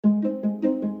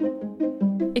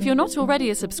If you're not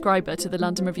already a subscriber to the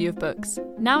London Review of Books,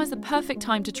 now is the perfect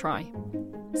time to try.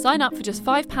 Sign up for just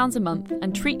 £5 a month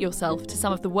and treat yourself to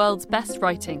some of the world's best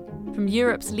writing from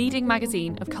Europe's leading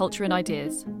magazine of culture and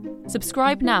ideas.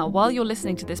 Subscribe now while you're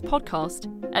listening to this podcast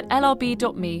at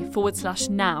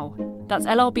lrb.me/now. That's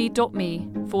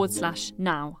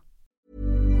lrb.me/now.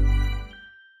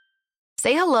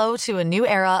 Say hello to a new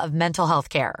era of mental health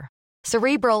care.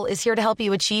 Cerebral is here to help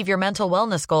you achieve your mental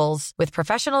wellness goals with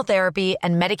professional therapy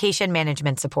and medication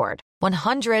management support.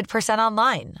 100%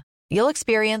 online. You'll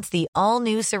experience the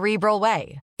all-new Cerebral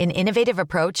Way, an innovative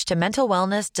approach to mental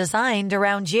wellness designed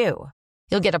around you.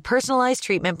 You'll get a personalized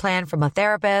treatment plan from a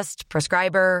therapist,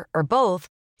 prescriber, or both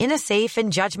in a safe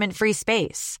and judgment-free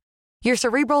space. Your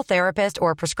Cerebral therapist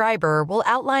or prescriber will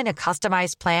outline a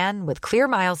customized plan with clear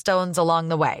milestones along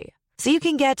the way, so you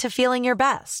can get to feeling your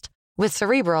best. With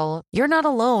Cerebral, you're not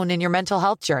alone in your mental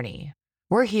health journey.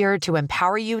 We're here to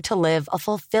empower you to live a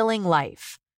fulfilling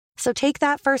life. So take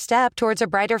that first step towards a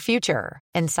brighter future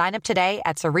and sign up today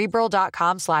at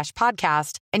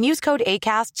Cerebral.com/podcast and use code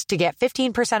ACAST to get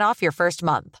 15% off your first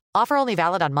month. Offer only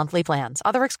valid on monthly plans.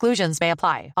 Other exclusions may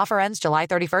apply. Offer ends July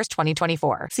 31st,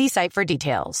 2024. See site for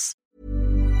details.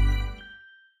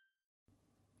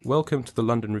 Welcome to the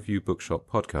London Review Bookshop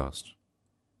podcast.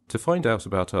 To find out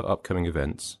about our upcoming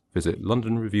events, visit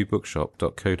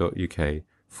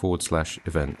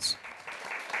londonreviewbookshop.co.uk/events.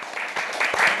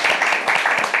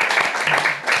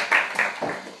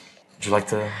 Would you like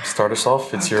to start us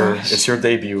off? It's your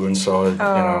debut, and so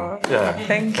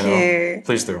Thank you.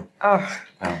 Please do.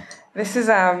 This is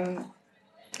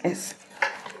it's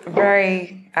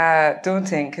very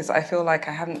daunting because I feel like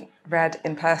I haven't read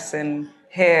in person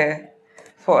here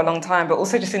for a long time, but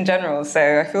also just in general.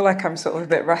 So I feel like I'm sort of a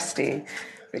bit rusty,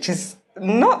 which is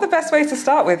not the best way to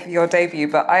start with your debut.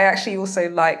 But I actually also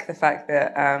like the fact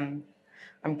that I'm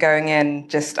going in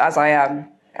just as I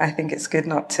am. I think it's good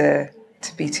not to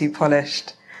be too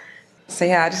polished. So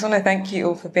yeah, I just want to thank you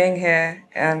all for being here.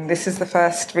 This is the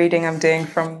first reading I'm doing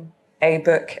from a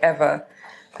book ever.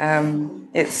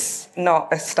 It's not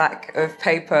a stack of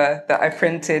paper that I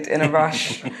printed in a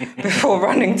rush before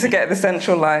running to get the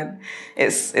central line.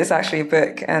 It's actually a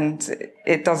book, and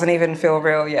it doesn't even feel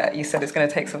real yet. You said it's going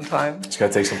to take some time. It's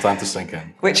going to take some time to sink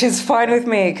in. Which is fine with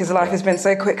me, because life has been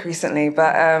so quick recently.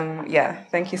 But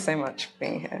thank you so much for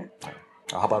being here.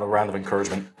 How about a round of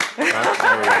encouragement?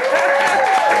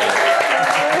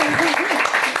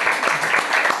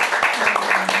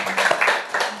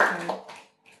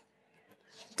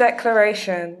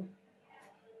 Declaration.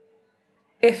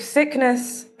 If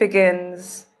sickness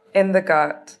begins in the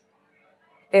gut,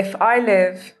 if I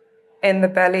live in the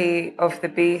belly of the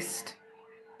beast,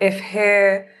 if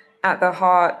here at the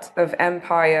heart of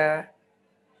empire,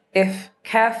 if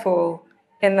careful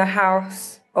in the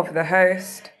house of the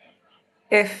host,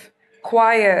 if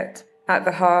quiet at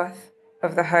the hearth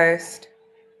of the host,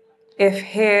 if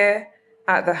here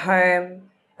at the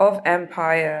home of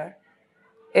empire,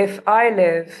 if I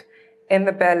live in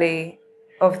the belly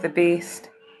of the beast,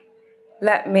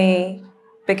 let me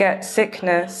beget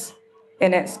sickness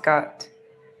in its gut.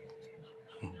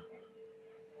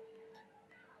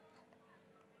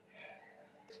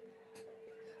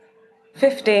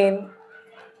 "15.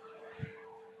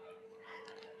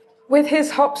 With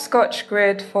his hopscotch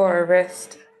grid for a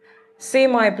wrist, see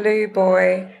my blue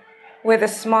boy with a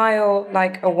smile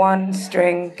like a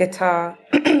one-string guitar,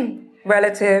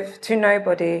 relative to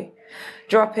nobody,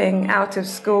 dropping out of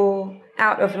school,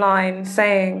 out of line,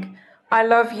 saying, I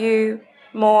love you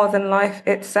more than life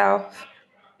itself,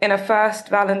 in a first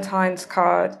Valentine's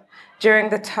card during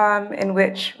the term in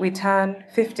which we turn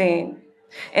 15.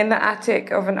 In the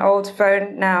attic of an old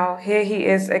phone now, here he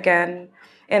is again,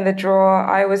 in the drawer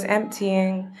I was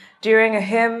emptying during a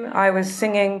hymn I was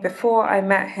singing before I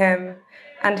met him,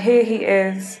 and here he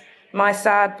is, my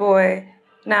sad boy.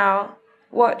 Now,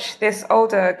 watch this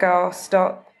older girl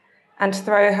stop and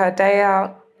throw her day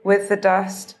out with the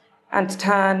dust and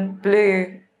turn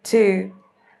blue too.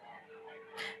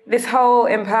 This whole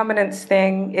impermanence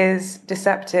thing is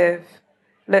deceptive,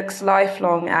 looks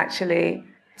lifelong actually,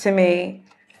 to me,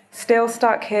 still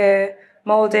stuck here,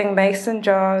 moulding mason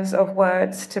jars of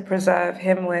words to preserve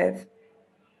him with,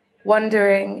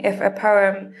 wondering if a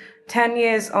poem 10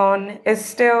 years on is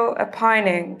still a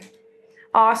pining,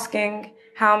 asking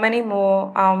how many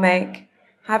more I'll make,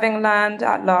 having learned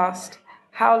at last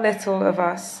how little of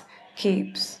us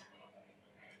keeps.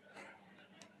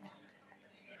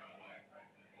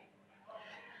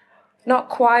 Not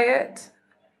quiet,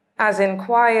 as in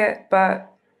quiet, but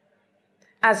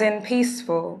as in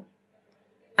peaceful,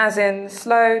 as in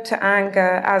slow to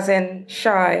anger, as in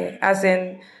shy, as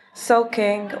in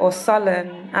sulking or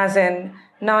sullen, as in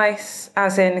nice,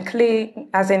 as in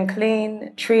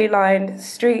clean, tree-lined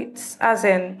streets, as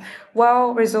in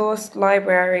well-resourced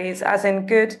libraries, as in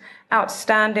good,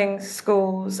 outstanding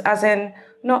schools, as in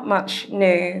not much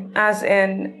new, as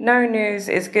in no news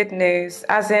is good news,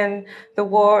 as in the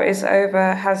war is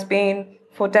over, has been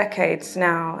for decades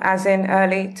now, as in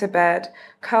early to bed,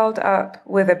 curled up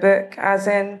with a book, as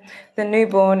in the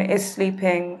newborn is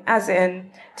sleeping, as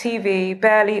in TV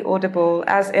barely audible,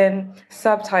 as in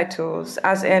subtitles,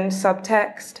 as in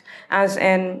subtext, as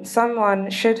in someone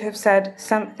should have said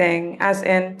something, as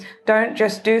in don't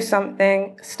just do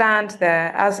something, stand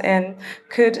there, as in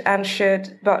could and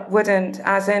should but wouldn't,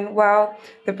 as in well,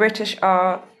 the British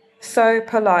are so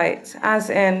polite, as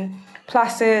in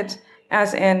placid,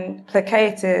 as in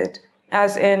placated,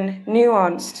 as in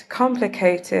nuanced,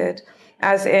 complicated,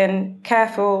 as in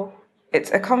careful,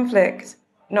 it's a conflict,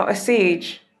 not a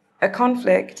siege, a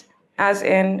conflict, as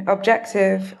in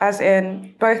objective, as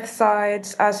in both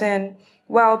sides, as in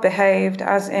well-behaved,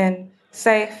 as in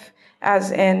safe,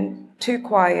 as in too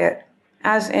quiet,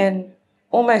 as in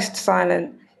almost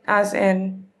silent, as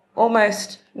in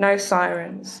almost no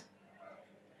sirens.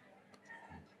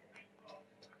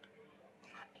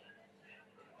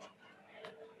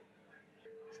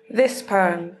 This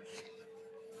poem.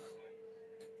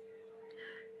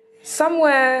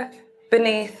 Somewhere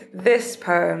beneath this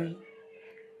poem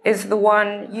is the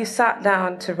one you sat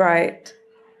down to write,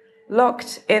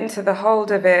 locked into the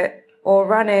hold of it or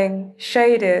running,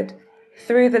 shaded,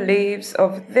 through the leaves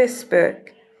of this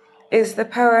book is the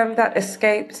poem that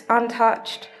escaped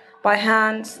untouched by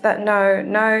hands that know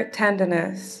no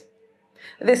tenderness.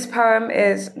 This poem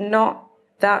is not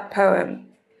that poem,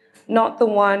 not the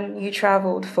one you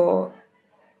traveled for.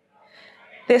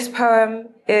 This poem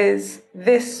is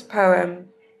this poem,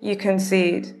 you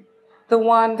concede, the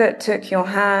one that took your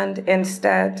hand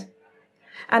instead.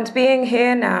 And being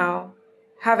here now,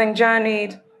 having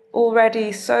journeyed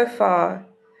already so far,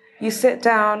 you sit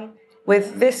down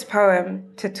with this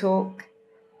poem to talk.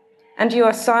 And you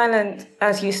are silent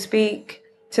as you speak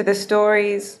to the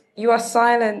stories. You are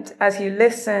silent as you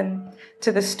listen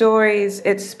to the stories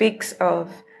it speaks of,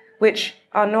 which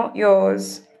are not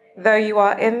yours, though you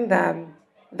are in them,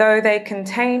 though they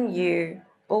contain you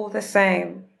all the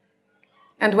same.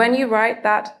 And when you write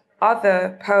that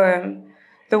other poem,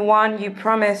 the one you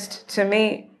promised to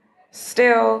meet,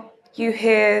 still you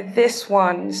hear this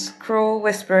one's cruel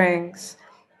whisperings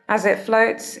as it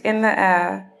floats in the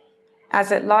air,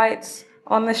 as it lights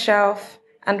on the shelf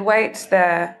and waits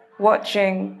there,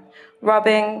 watching,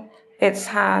 rubbing its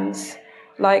hands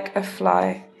like a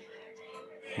fly.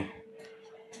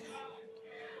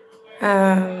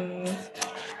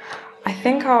 I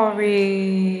think I'll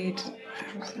read.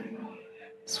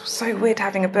 It's so weird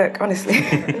having a book, honestly.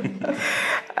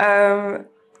 I'm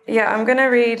going to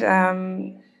read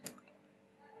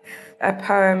a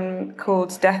poem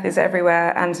called Death is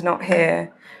Everywhere and Not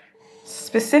Here,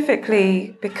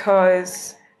 specifically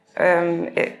because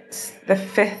it's the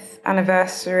 5th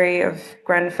anniversary of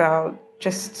Grenfell,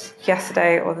 just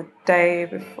yesterday or the day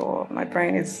before. My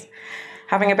brain is...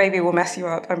 Having a baby will mess you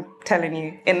up, I'm telling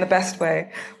you, in the best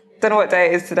way. Don't know what day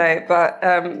it is today, but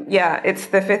it's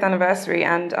the 5th anniversary,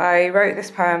 and I wrote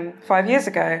this poem 5 years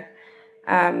ago.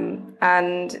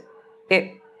 And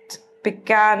it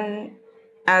began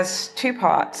as 2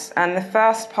 parts, and the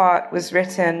first part was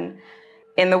written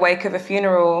in the wake of a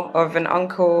funeral of an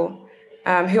uncle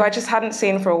who I just hadn't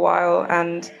seen for a while,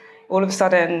 and all of a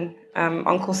sudden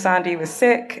Uncle Sandy was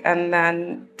sick, and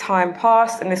then time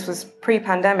passed, and this was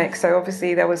pre-pandemic, so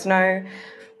obviously there was no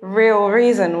real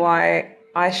reason why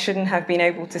I shouldn't have been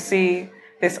able to see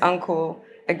this uncle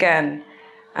again.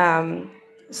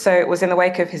 So it was in the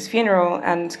wake of his funeral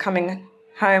and coming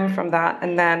home from that,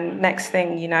 and then next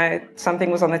thing you know, something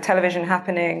was on the television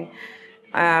happening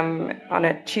on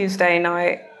a Tuesday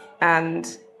night,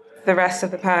 and the rest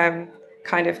of the poem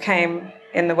kind of came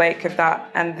in the wake of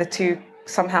that, and the two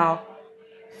somehow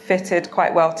fitted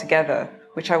quite well together,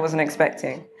 which I wasn't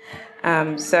expecting.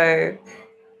 So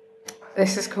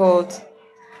this is called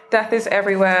Death is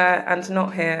Everywhere and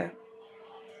Not Here.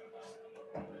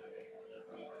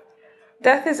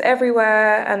 Death is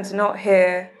everywhere and not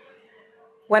here.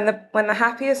 When the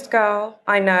happiest girl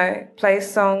I know plays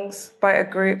songs by a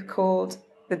group called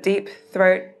the Deep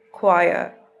Throat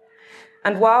Choir,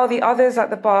 and while the others at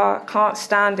the bar can't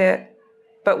stand it,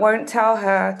 but won't tell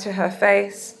her to her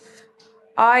face,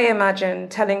 I imagine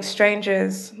telling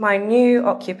strangers my new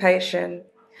occupation,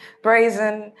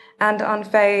 brazen and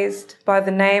unfazed by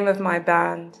the name of my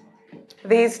band.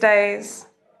 These days,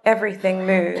 everything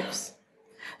moves.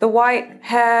 The white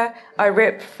hair I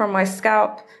rip from my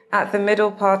scalp at the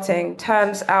middle parting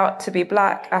turns out to be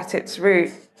black at its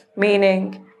root,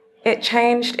 meaning it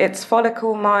changed its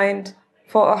follicle mind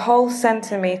for a whole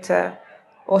centimeter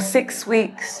or 6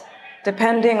 weeks,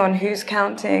 depending on who's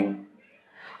counting.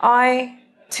 I,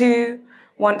 too,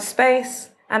 want space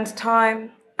and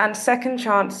time and second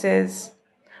chances.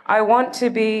 I want to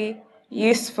be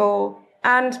useful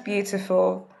and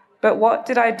beautiful, but what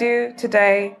did I do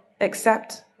today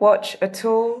except watch a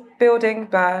tall building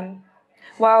burn,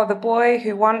 while the boy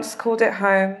who once called it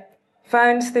home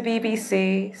phones the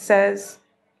BBC, says,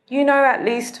 "You know at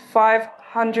least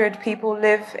 500 people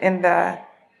live in there."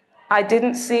 I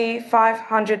didn't see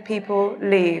 500 people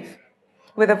leave,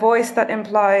 with a voice that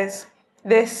implies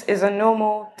this is a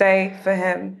normal day for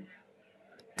him.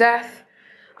 Death,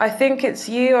 I think it's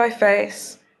you I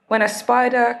face when a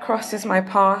spider crosses my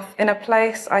path in a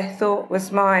place I thought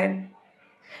was mine.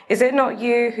 Is it not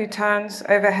you who turns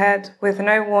overhead with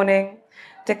no warning,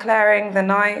 declaring the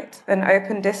night an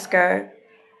open disco?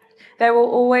 There will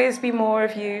always be more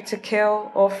of you to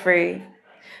kill or free.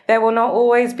 There will not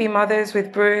always be mothers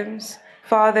with brooms,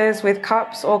 fathers with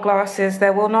cups or glasses.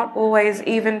 There will not always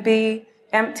even be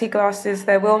empty glasses.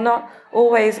 There will not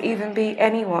always even be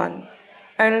anyone.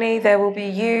 Only there will be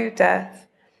you, death,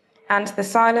 and the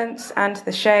silence and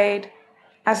the shade,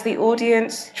 as the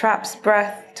audience traps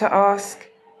breath to ask,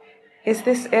 is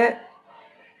this it?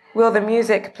 Will the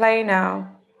music play now?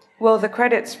 Will the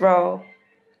credits roll?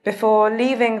 Before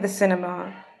leaving the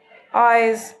cinema,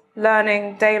 eyes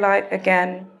learning daylight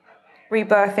again,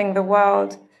 rebirthing the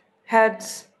world,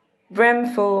 heads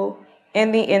brimful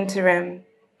in the interim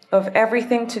of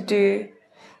everything to do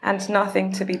and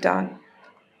nothing to be done.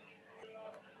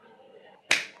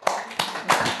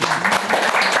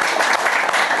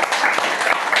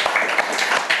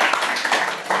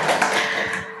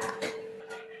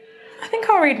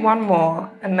 I'll read one more,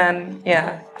 and then,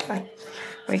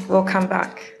 we'll come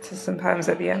back to some poems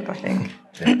at the end, I think.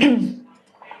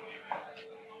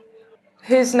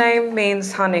 Whose name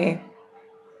means honey.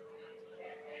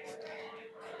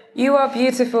 You are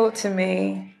beautiful to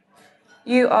me.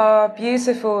 You are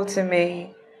beautiful to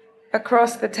me.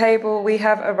 Across the table we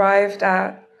have arrived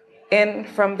at, in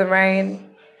from the rain.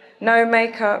 No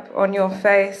makeup on your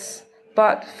face,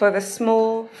 but for the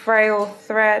small, frail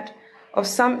thread of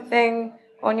something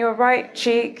on your right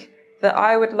cheek that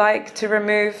I would like to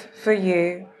remove for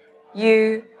you,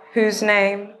 you whose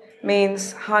name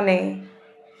means honey.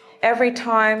 Every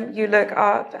time you look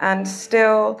up and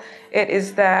still it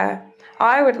is there,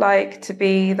 I would like to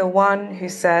be the one who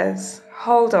says,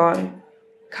 hold on,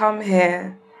 come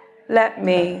here, let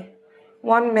me,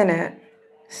 1 minute,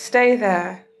 stay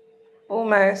there,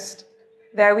 almost,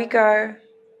 there we go,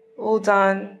 all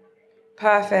done,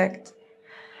 perfect.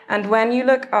 And when you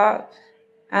look up,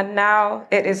 and now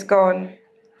it is gone,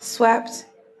 swept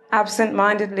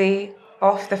absent-mindedly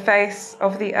off the face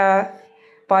of the earth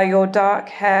by your dark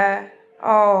hair.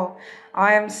 Oh,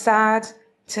 I am sad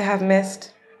to have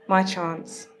missed my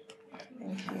chance.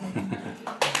 Thank you.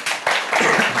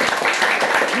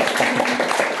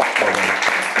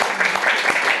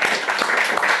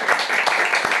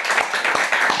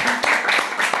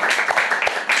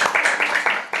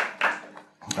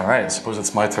 All right, I suppose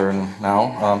it's my turn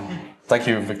now. Thank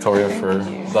you, Victoria, for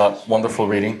that wonderful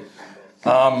reading.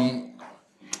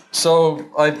 So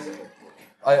I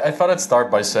thought I'd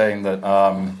start by saying that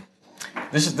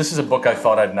this is a book I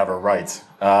thought I'd never write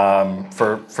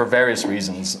for various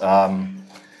reasons.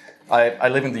 I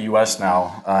live in the U.S.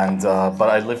 now, but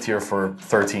I lived here for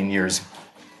 13 years,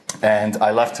 and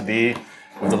I left to be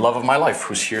with the love of my life,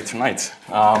 who's here tonight,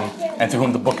 and to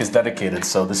whom the book is dedicated.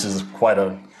 So this is quite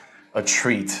a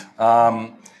treat.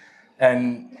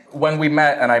 And when we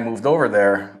met and I moved over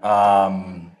there,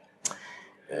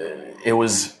 it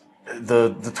was the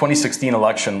 2016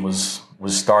 election was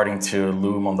starting to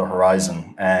loom on the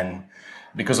horizon, and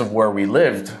because of where we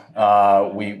lived,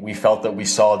 we felt that we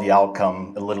saw the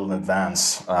outcome a little in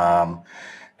advance,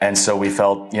 and so we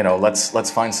felt, let's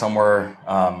find somewhere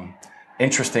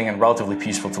interesting and relatively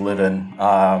peaceful to live in,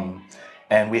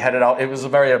 and we headed out. It was a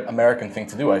very American thing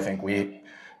to do, I think. We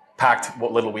packed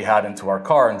what little we had into our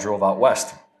car and drove out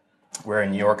west. We were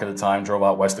in New York at the time, drove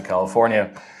out west to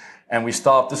California, and we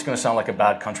stopped. This is going to sound like a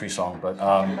bad country song, but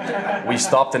we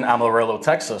stopped in Amarillo,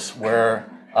 Texas, where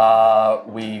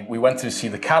we went to see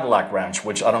the Cadillac Ranch,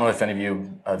 which I don't know if any of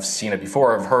you have seen it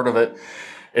before, have heard of it.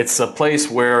 It's a place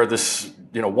where this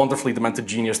wonderfully demented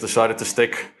genius decided to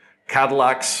stick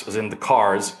Cadillacs, as in the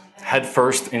cars, head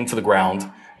first into the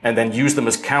ground, and then use them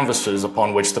as canvases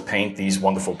upon which to paint these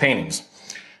wonderful paintings.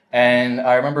 And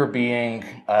I remember being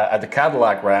at the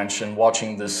Cadillac Ranch and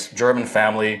watching this German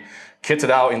family kitted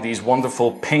out in these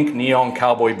wonderful pink neon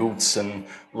cowboy boots and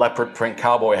leopard print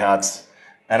cowboy hats.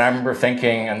 And I remember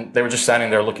thinking, and they were just standing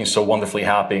there looking so wonderfully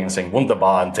happy and saying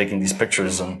 "Wunderbar" and taking these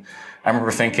pictures. And I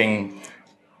remember thinking,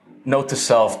 note to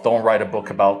self, don't write a book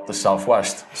about the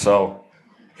Southwest. So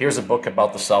here's a book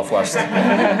about the Southwest.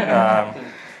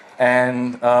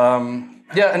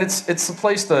 Yeah, and it's a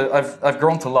place that I've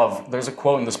grown to love. There's a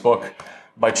quote in this book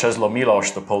by Czesław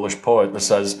Miłosz, the Polish poet, that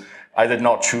says, "I did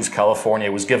not choose California,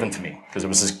 it was given to me," because it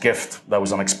was this gift that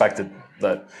was unexpected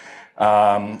that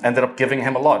ended up giving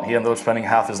him a lot. He ended up spending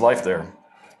half his life there.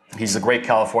 He's a great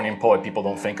Californian poet. People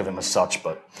don't think of him as such,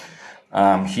 but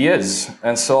he is.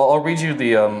 And so I'll read you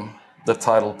the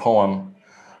title poem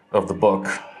of the book,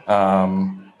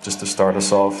 just to start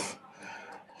us off.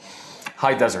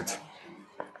 High Desert.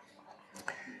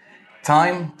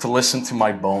 Time to listen to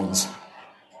my bones,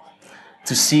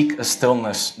 to seek a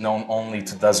stillness known only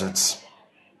to deserts.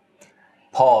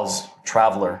 Pause,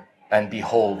 traveler, and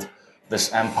behold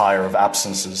this empire of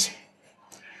absences.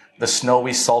 The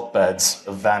snowy salt beds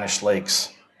of vanished lakes,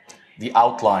 the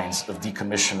outlines of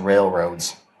decommissioned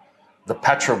railroads, the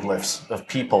petroglyphs of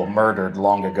people murdered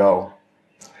long ago,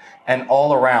 and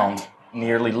all around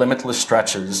nearly limitless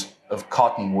stretches of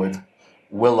cottonwood,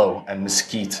 willow, and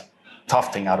mesquite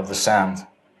tufting out of the sand.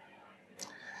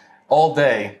 All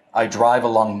day, I drive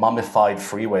along mummified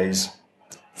freeways,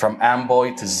 from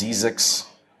Amboy to Zizix,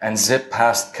 and zip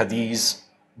past Cadiz,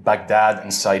 Baghdad,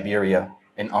 and Siberia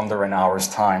in under an hour's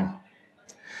time.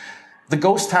 The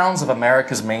ghost towns of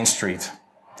America's Main Street,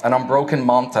 an unbroken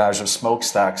montage of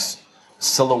smokestacks,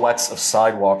 silhouettes of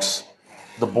sidewalks,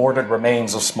 the boarded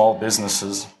remains of small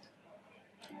businesses.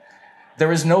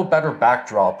 There is no better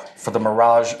backdrop for the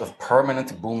mirage of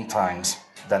permanent boom times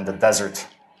than the desert.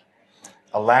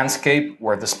 A landscape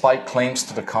where, despite claims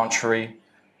to the contrary,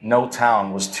 no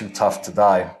town was too tough to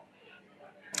die.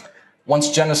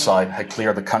 Once genocide had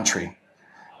cleared the country,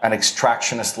 and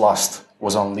extractionist lust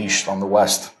was unleashed on the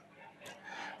West.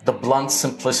 The blunt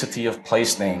simplicity of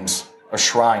place names, a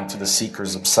shrine to the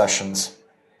seeker's obsessions.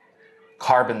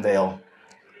 Carbondale,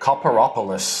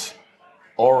 Copperopolis,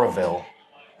 Oroville,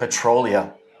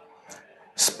 Petrolia,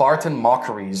 Spartan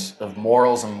mockeries of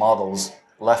morals and models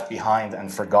left behind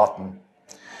and forgotten.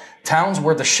 Towns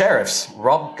where the sheriffs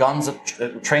robbed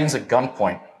trains at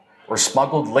gunpoint or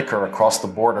smuggled liquor across the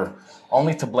border,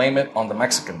 only to blame it on the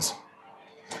Mexicans.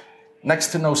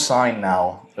 Next to no sign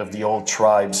now of the old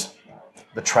tribes,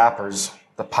 the trappers,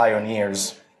 the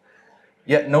pioneers,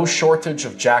 yet no shortage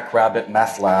of jackrabbit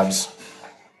meth labs,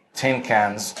 tin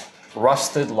cans,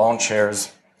 rusted lawn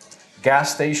chairs,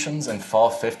 gas stations, and fall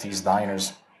 50s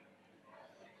diners.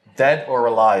 Dead or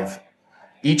alive,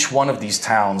 each one of these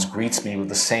towns greets me with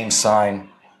the same sign,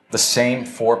 the same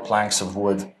 4 planks of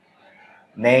wood.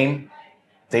 Name,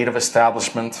 date of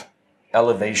establishment,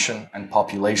 elevation, and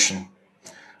population.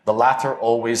 The latter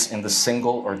always in the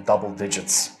single or double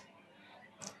digits.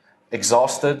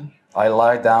 Exhausted, I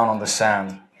lie down on the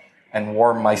sand and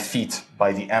warm my feet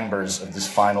by the embers of this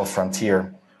final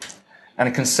frontier,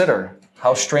 and consider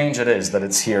how strange it is that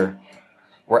it's here,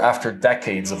 where after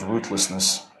decades of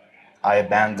ruthlessness, I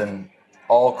abandon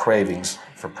all cravings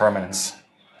for permanence.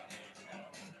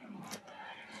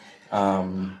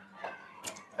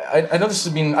 I know this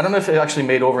has been, I don't know if it actually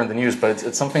made over in the news, but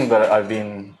it's something that I've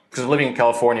been, because living in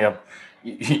California,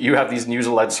 you have these news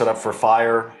alerts set up for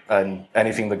fire and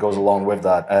anything that goes along with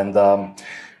that. And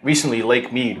recently,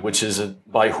 Lake Mead, which is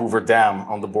by Hoover Dam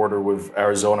on the border with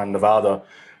Arizona and Nevada,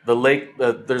 the lake,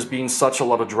 there's been such a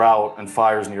lot of drought and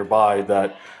fires nearby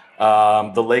that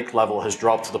the lake level has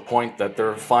dropped to the point that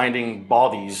they're finding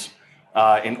bodies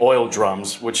in oil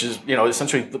drums, which is,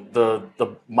 essentially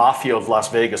the mafia of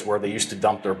Las Vegas, where they used to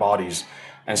dump their bodies.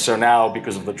 And so now,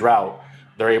 because of the drought,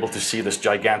 they're able to see this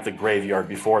gigantic graveyard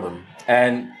before them.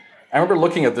 And I remember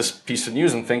looking at this piece of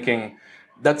news and thinking,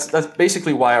 that's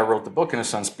basically why I wrote the book, in a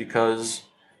sense, because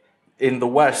in the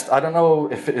West, I don't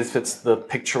know if it's the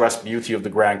picturesque beauty of the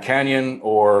Grand Canyon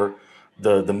or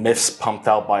the myths pumped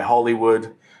out by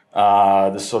Hollywood,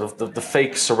 the sort of the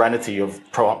fake serenity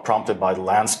prompted by the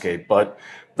landscape. But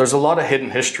there's a lot of hidden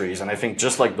histories, and I think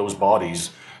just like those bodies,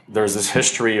 there's this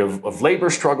history of labor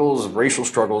struggles, of racial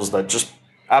struggles that just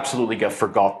absolutely get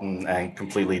forgotten and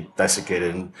completely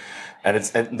desiccated,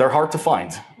 and they're hard to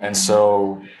find. And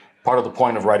so part of the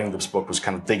point of writing this book was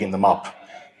kind of digging them up,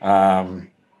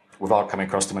 without coming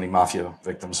across too many mafia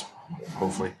victims,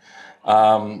 hopefully.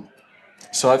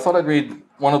 So I thought I'd read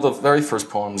one of the very first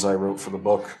poems I wrote for the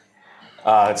book.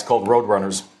 It's called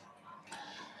Roadrunners.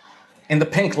 In the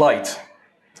pink light,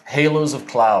 Halos of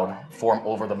cloud form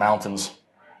over the mountains.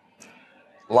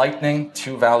 Lightning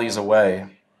 2 valleys away.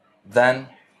 Then,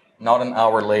 not an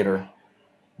hour later,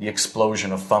 the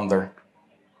explosion of thunder.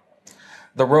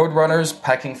 The roadrunners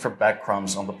pecking for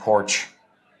breadcrumbs on the porch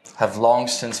have long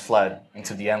since fled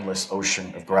into the endless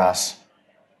ocean of grass.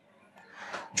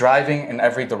 Driving in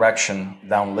every direction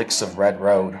down licks of red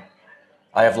road,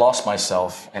 I have lost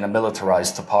myself in a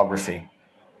militarized topography.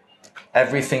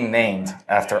 Everything named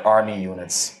after army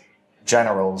units,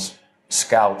 generals,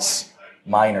 scouts,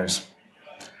 miners.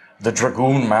 The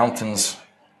Dragoon Mountains,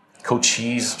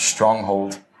 Cochise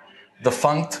Stronghold,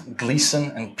 defunct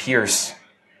Gleason and Pierce,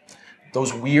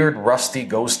 those weird rusty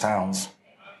ghost towns,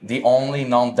 the only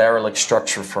non-derelict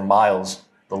structure for miles,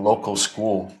 the local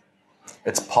school,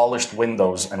 its polished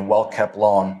windows and well-kept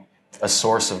lawn, a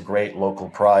source of great local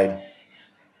pride.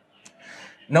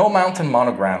 No mountain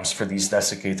monograms for these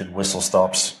desiccated whistle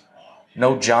stops,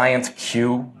 no giant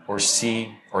Q or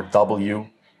C or W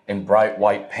in bright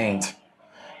white paint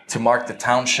to mark the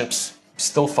township's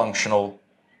still functional,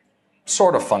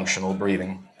 sort of functional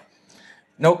breathing.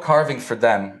 No carving for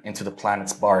them into the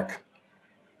planet's bark.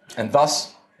 And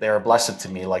thus, they are blessed to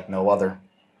me like no other.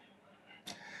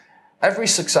 Every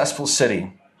successful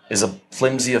city is a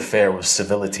flimsy affair with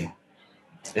civility.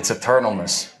 Its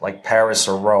eternalness, like Paris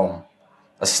or Rome,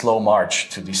 a slow march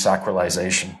to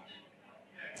desacralization.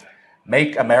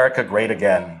 Make America great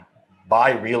again.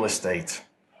 Buy real estate.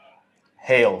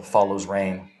 Hail follows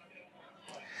rain.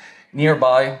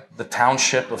 Nearby, the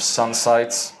township of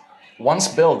Sunsites, once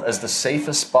billed as the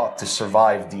safest spot to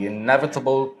survive the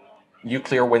inevitable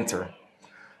nuclear winter,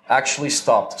 actually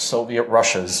stopped Soviet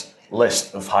Russia's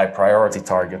list of high priority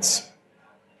targets.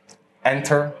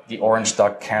 Enter the Orange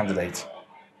Duck candidate.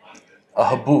 A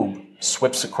haboob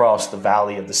sweeps across the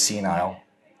valley of the senile.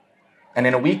 And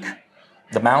in a week,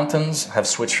 the mountains have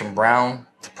switched from brown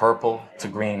to purple to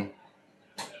green.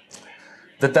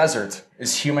 The desert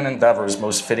is human endeavor's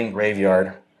most fitting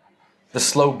graveyard. The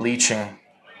slow bleaching,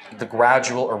 the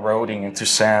gradual eroding into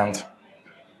sand,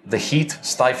 the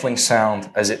heat-stifling sound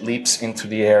as it leaps into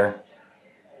the air.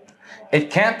 It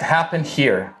can't happen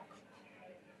here,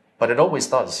 but it always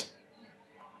does.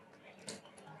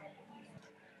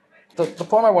 The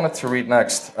poem I wanted to read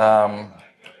next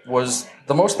was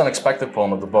the most unexpected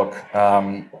poem of the book.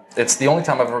 It's the only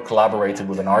time I've ever collaborated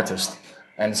with an artist,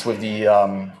 and it's with the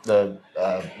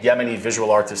Yemeni visual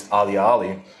artist Alia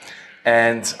Ali,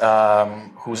 and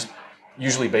who's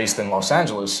usually based in Los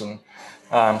Angeles.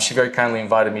 And she very kindly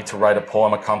invited me to write a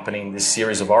poem accompanying this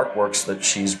series of artworks that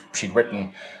she'd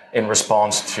written in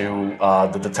response to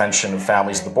the detention of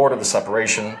families at the border, the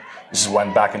separation. This is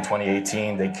when, back in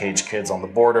 2018, they caged kids on the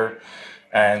border.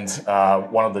 And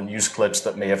one of the news clips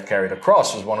that may have carried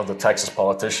across was one of the Texas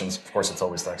politicians, of course it's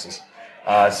always Texas,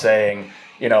 saying,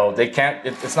 you know, they can't,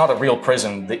 it's not a real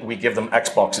prison. We give them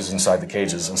Xboxes inside the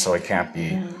cages, and so it can't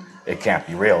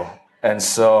be real. And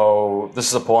so this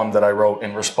is a poem that I wrote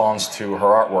in response to her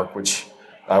artwork, which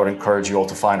I would encourage you all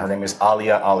to find. Her name is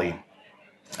Alia Ali,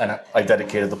 and I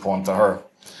dedicated the poem to her.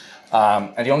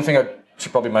 And the only thing I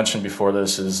should probably mention before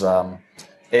this is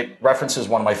it references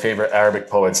one of my favorite Arabic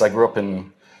poets. I grew up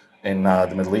in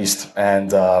the Middle East,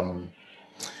 and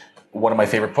one of my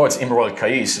favorite poets, Imr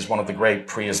al-Qais, is one of the great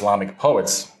pre-Islamic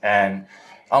poets. And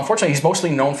unfortunately, he's mostly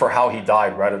known for how he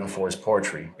died rather than for his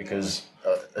poetry, because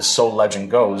as so legend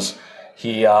goes,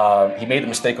 he made the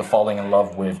mistake of falling in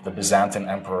love with the Byzantine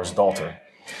emperor's daughter.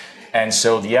 And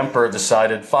so the emperor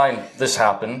decided, fine, this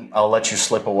happened, I'll let you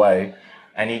slip away.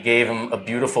 And he gave him a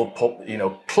beautiful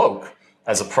cloak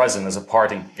as a present, as a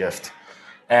parting gift.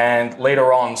 And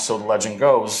later on, so the legend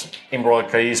goes, Imr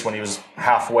al-Qais, when he was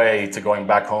halfway to going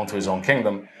back home to his own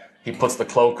kingdom, he puts the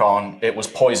cloak on, it was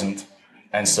poisoned,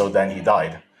 and so then he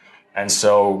died. And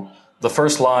so the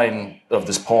first line of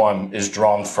this poem is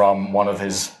drawn from one of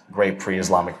his great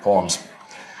pre-Islamic poems.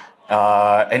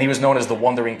 And he was known as the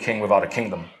wandering king without a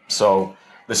kingdom. So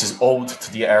this is Ode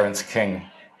to the Errant King.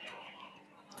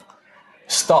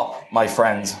 Stop, my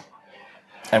friend,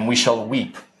 and we shall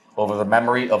weep over the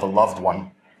memory of a loved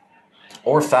one,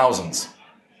 or thousands,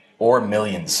 or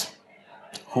millions.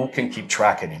 Who can keep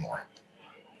track anymore?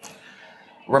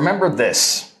 Remember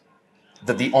this,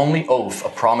 that the only oath a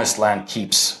promised land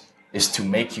keeps is to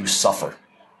make you suffer.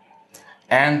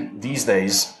 And these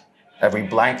days, every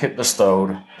blanket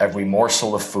bestowed, every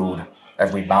morsel of food,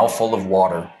 every mouthful of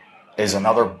water is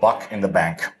another buck in the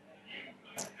bank.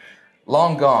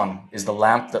 Long gone is the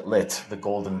lamp that lit the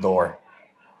golden door.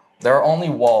 There are only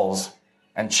walls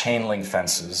and chain link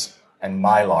fences and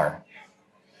mylar.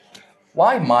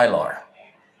 Why mylar?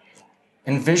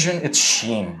 Envision its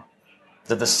sheen,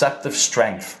 the deceptive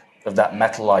strength of that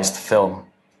metallized film.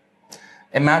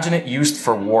 Imagine it used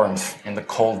for warmth in the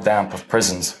cold damp of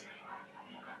prisons.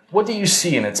 What do you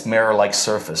see in its mirror-like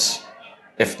surface,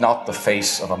 if not the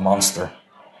face of a monster?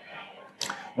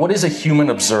 What is a human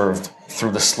observed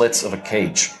through the slits of a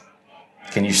cage?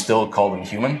 Can you still call them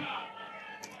human?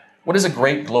 What is a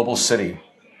great global city,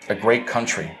 a great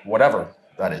country, whatever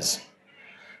that is,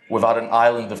 without an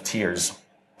island of tears,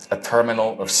 a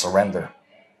terminal of surrender?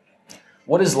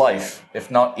 What is life, if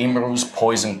not Imru's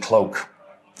poison cloak,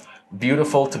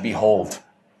 beautiful to behold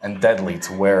and deadly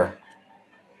to wear?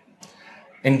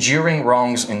 Enduring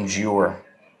wrongs endure.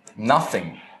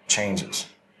 Nothing changes.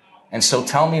 And so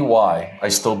tell me why I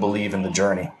still believe in the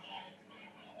journey.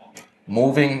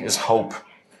 Moving is hope,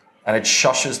 and it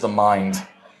shushes the mind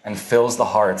and fills the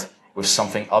heart with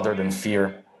something other than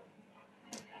fear.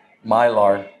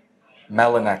 Mylar,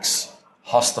 Melanex,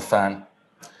 Hostafan,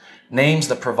 names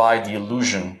that provide the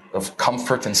illusion of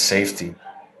comfort and safety,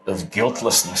 of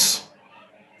guiltlessness.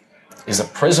 Is a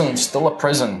prison still a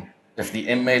prison if the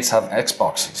inmates have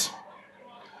Xboxes?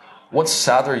 What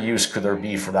sadder use could there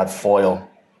be for that foil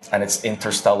and its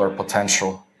interstellar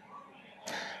potential?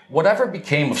 Whatever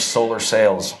became of solar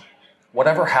sails?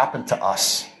 Whatever happened to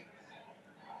us?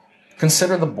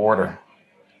 Consider the border,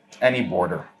 any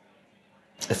border.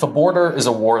 If a border is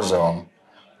a war zone,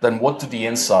 then what do the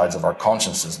insides of our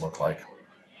consciences look like?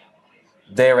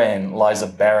 Therein lies a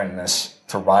barrenness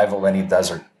to rival any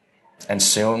desert, and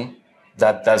soon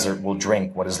that desert will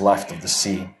drink what is left of the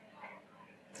sea.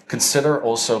 Consider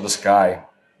also the sky.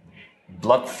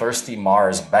 Bloodthirsty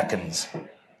Mars beckons.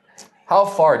 How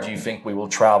far do you think we will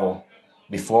travel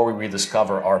before we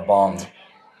rediscover our bond?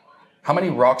 How many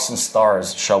rocks and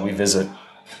stars shall we visit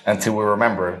until we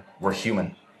remember we're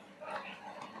human?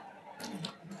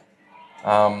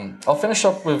 I'll finish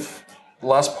up with the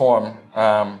last poem,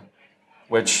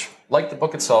 which, like the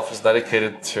book itself, is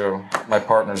dedicated to my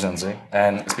partner, Zinzi,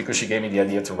 and it's because she gave me the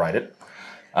idea to write it.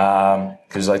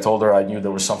 Because I told her I knew there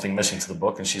was something missing to the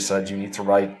book, and she said, you need to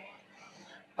write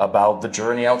about the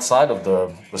journey outside of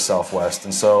the Southwest.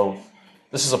 And so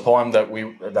this is a poem that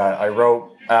I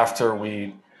wrote after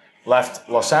we left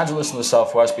Los Angeles and the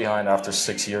Southwest behind after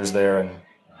 6 years there and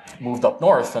moved up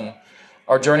north. And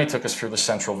our journey took us through the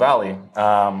Central Valley,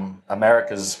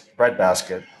 America's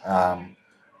breadbasket,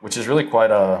 which is really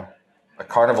quite a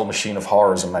carnival machine of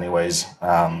horrors in many ways,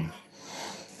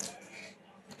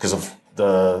 because of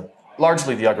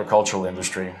largely the agricultural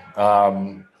industry.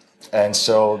 And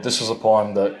so this was a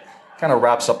poem that kind of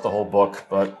wraps up the whole book,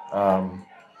 but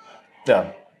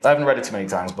yeah, I haven't read it too many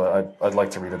times, but I'd like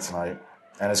to read it tonight.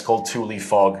 And it's called Two-Leaf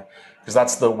Fog, because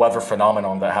that's the weather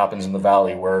phenomenon that happens in the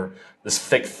valley, where this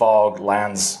thick fog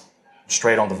lands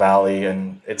straight on the valley,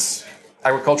 and it's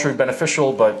agriculturally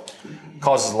beneficial, but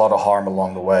causes a lot of harm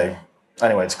along the way.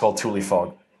 Anyway, it's called Two-Leaf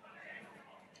Fog.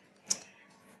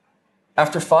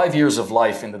 After 5 years of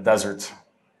life in the desert,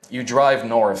 you drive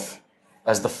north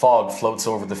as the fog floats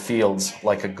over the fields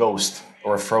like a ghost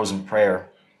or a frozen prayer.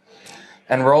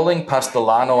 And rolling past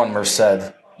Delano and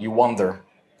Merced, you wonder,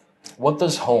 what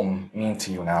does home mean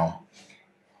to you now?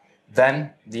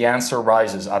 Then the answer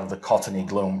rises out of the cottony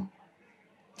gloom.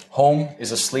 Home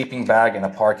is a sleeping bag in a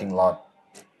parking lot,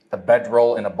 a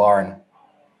bedroll in a barn,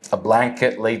 a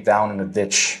blanket laid down in a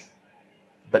ditch,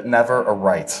 but never a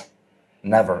right,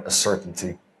 never a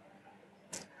certainty.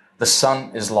 The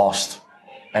sun is lost,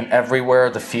 and everywhere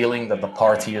the feeling that the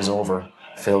party is over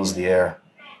fills the air.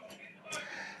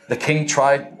 The king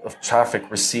tide of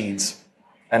traffic recedes,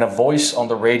 and a voice on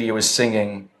the radio is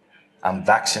singing, I'm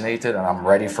vaccinated and I'm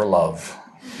ready for love.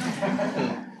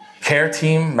 Care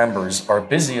team members are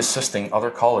busy assisting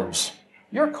other callers.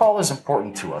 Your call is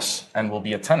important to us and will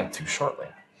be attended to shortly.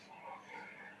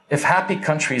 If happy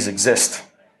countries exist,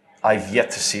 I've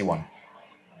yet to see one.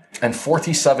 And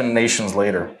 47 nations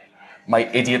later, my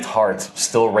idiot heart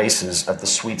still races at the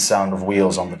sweet sound of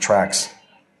wheels on the tracks.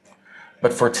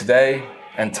 But for today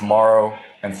and tomorrow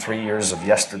and 3 years of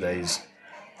yesterdays,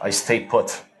 I stay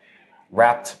put,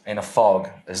 wrapped in a fog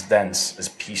as dense as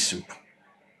pea soup.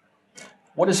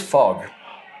 What is fog?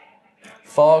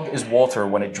 Fog is water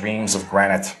when it dreams of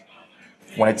granite,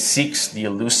 when it seeks the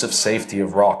elusive safety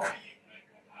of rock,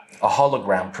 a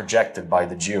hologram projected by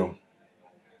the dew.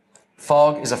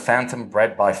 Fog is a phantom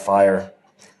bred by fire.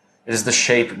 It is the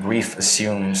shape grief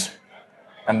assumes,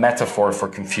 a metaphor for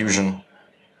confusion.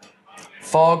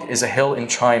 Fog is a hill in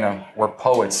China where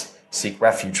poets seek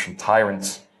refuge from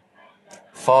tyrants.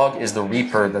 Fog is the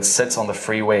reaper that sits on the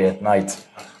freeway at night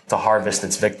to harvest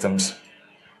its victims.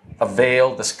 A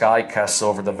veil the sky casts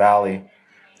over the valley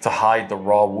to hide the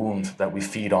raw wound that we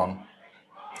feed on.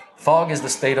 Fog is the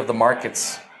state of the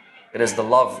markets, It is the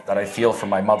love that I feel for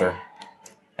my mother,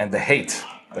 and the hate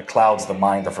that clouds the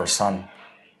mind of her son.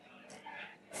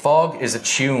 Fog is a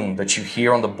tune that you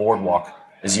hear on the boardwalk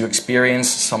as you experience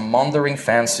some maundering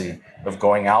fancy of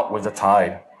going out with the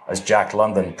tide, as Jack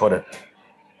London put it.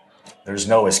 There's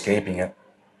no escaping it.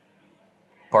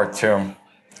 Part 2.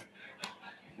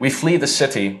 We flee the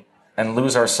city and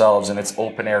lose ourselves in its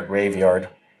open-air graveyard.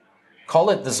 Call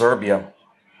it Deserbia,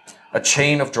 a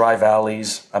chain of dry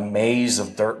valleys, a maze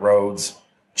of dirt roads,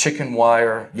 chicken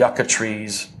wire, yucca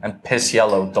trees, and piss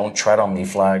yellow "Don't Tread on Me"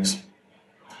 flags.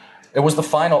 It was the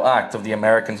final act of the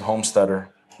American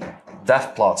homesteader,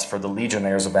 death plots for the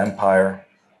legionnaires of empire,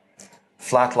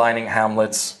 flatlining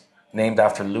hamlets named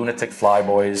after lunatic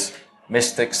flyboys,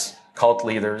 mystics, cult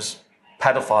leaders,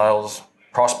 pedophiles,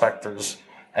 prospectors,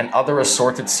 and other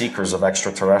assorted seekers of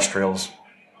extraterrestrials.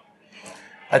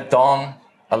 At dawn,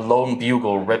 a lone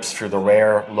bugle rips through the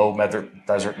rare, low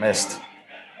desert mist.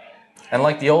 And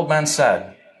like the old man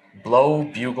said, blow,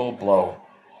 bugle, blow.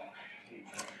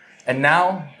 And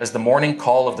now, as the morning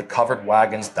call of the covered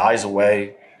wagons dies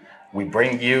away, we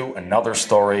bring you another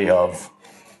story of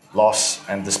loss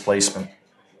and displacement.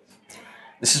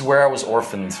 This is where I was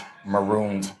orphaned,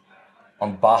 marooned,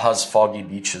 on Baja's foggy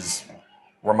beaches,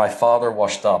 where my father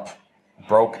washed up,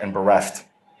 broke and bereft,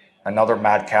 another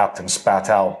mad captain spat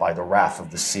out by the wrath of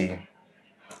the sea.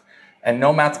 And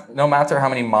no matter how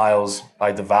many miles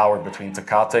I devoured between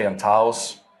Tecate and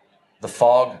Taos, the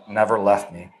fog never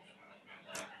left me.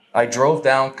 I drove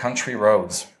down country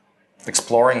roads,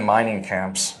 exploring mining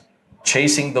camps,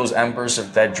 chasing those embers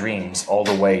of dead dreams all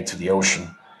the way to the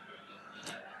ocean.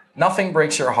 Nothing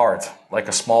breaks your heart like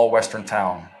a small western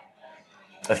town.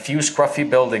 A few scruffy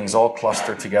buildings all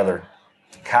clustered together,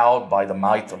 cowed by the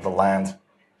might of the land.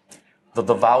 The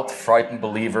devout, frightened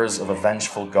believers of a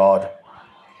vengeful God.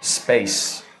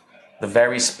 Space, the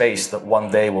very space that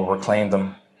one day will reclaim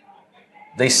them.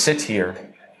 They sit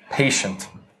here, patient,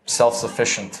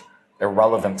 self-sufficient,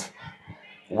 irrelevant,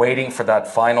 waiting for that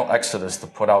final exodus to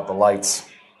put out the lights.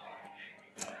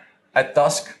 At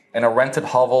dusk, in a rented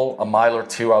hovel a mile or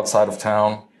two outside of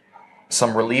town,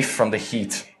 some relief from the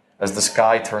heat as the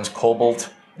sky turns cobalt,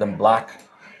 then black,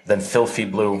 then filthy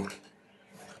blue.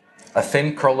 A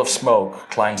thin curl of smoke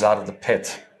climbs out of the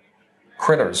pit.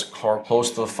 Critters crawl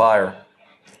close to the fire.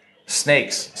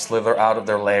 Snakes slither out of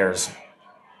their lairs.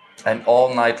 And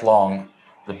all night long,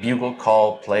 the bugle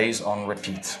call plays on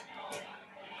repeat.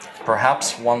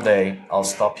 Perhaps one day I'll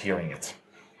stop hearing it.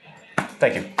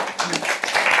 Thank you.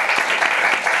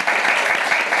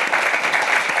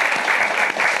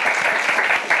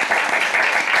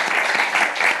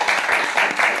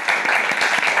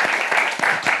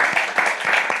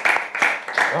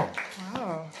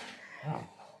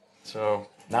 So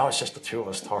now it's just the two of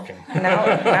us talking.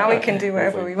 Now we can do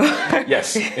whatever we want.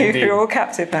 Yes, indeed. You're all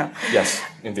captive now. Yes,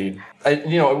 indeed.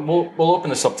 We'll open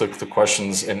this up to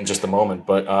questions in just a moment.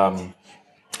 But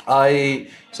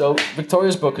so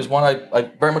Victoria's book is one I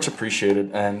very much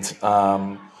appreciated, and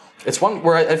it's one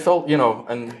where I felt,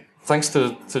 and thanks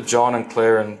to John and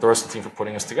Claire and the rest of the team for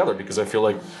putting us together, because I feel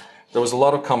like there was a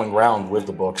lot of common ground with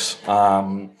the books.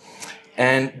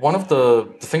 And one of the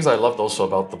things I loved also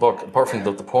about the book, apart from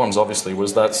the poems, obviously,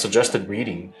 was that suggested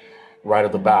reading right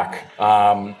at the back.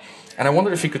 And I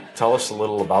wondered if you could tell us a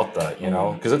little about that,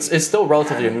 because it's still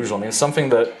relatively unusual. I mean, it's something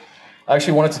that I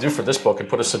actually wanted to do for this book and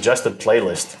put a suggested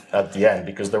playlist at the end,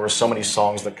 because there were so many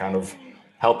songs that kind of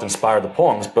helped inspire the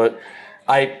poems. But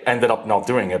I ended up not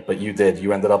doing it, but you did.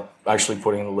 You ended up actually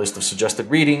putting in a list of suggested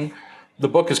reading. The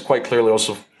book is quite clearly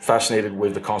also fascinated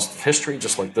with the concept of history,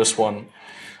 just like this one.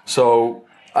 So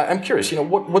I'm curious,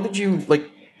 what did you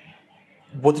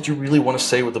really want to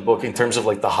say with the book in terms of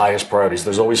like the highest priorities?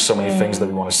 There's always so many things that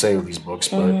we want to say with these books,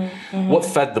 but what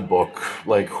fed the book?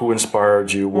 Like, who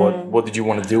inspired you? What did you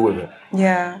want to do with it?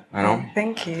 Yeah.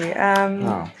 Thank you.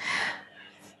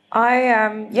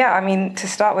 To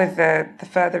start with the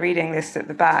further reading list at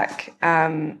the back,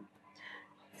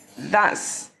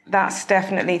 that's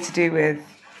definitely to do with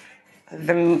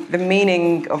the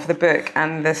meaning of the book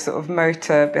and the sort of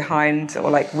motor behind or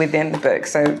like within the book.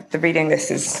 So the reading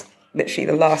list is literally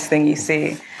the last thing you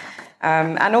see.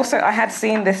 And also I had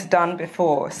seen this done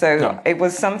before. So It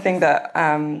was something that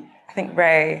I think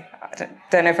Ray, I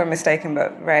don't know if I'm mistaken,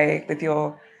 but Ray, with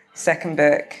your second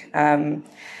book,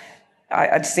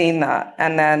 I'd seen that.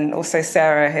 And then also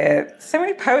Sarah here. So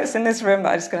many poets in this room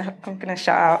that I'm going to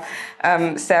shout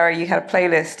out. Sarah, you had a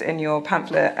playlist in your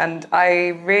pamphlet, and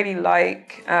I really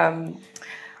like I'm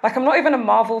not even a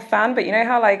Marvel fan, but you know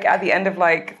how like at the end of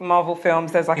like Marvel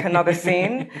films there's like another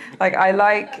scene? Like I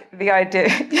like the idea.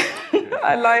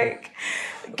 I like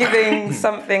giving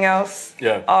something else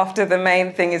after the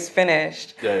main thing is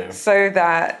finished. So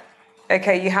that,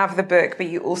 okay, you have the book, but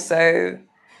you also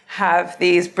have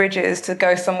these bridges to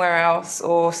go somewhere else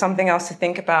or something else to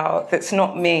think about that's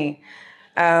not me.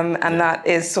 And that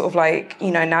is sort of like,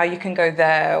 you know, now you can go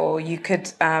there, or you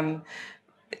could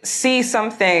see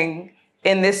something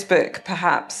in this book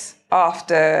perhaps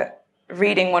after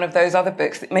reading one of those other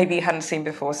books that maybe you hadn't seen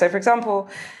before. So, for example,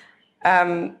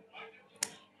 I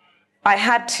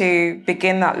had to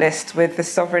begin that list with The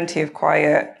Sovereignty of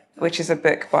Quiet, which is a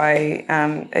book by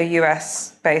a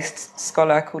US-based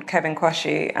scholar called Kevin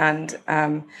Quashie. And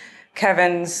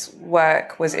Kevin's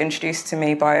work was introduced to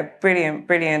me by a brilliant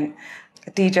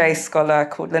DJ scholar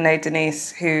called Lene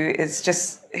Denise, who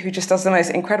just does the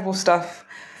most incredible stuff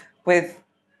with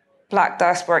Black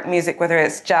diasporic music, whether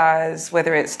it's jazz,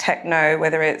 whether it's techno,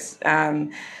 whether it's,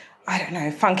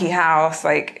 funky house,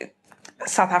 like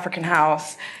South African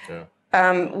house.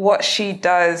 What she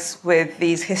does with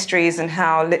these histories and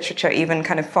how literature even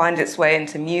kind of finds its way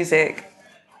into music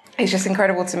is just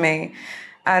incredible to me.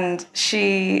 And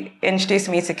she introduced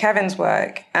me to Kevin's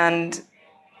work. And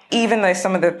even though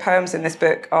some of the poems in this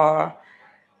book are,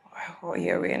 what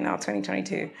year are we in now,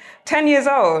 2022, 10 years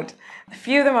old, a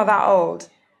few of them are that old,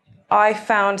 I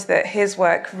found that his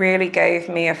work really gave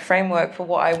me a framework for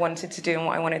what I wanted to do and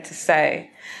what I wanted to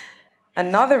say.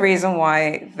 Another reason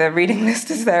why the reading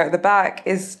list is there at the back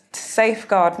is to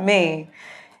safeguard me,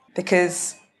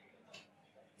 because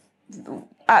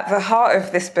at the heart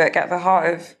of this book, at the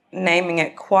heart of naming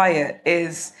it Quiet,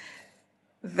 is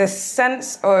the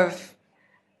sense of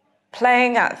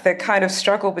playing at the kind of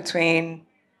struggle between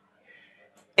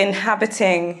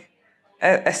inhabiting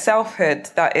a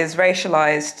selfhood that is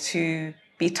racialized to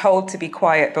be told to be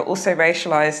quiet, but also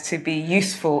racialized to be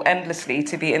useful endlessly,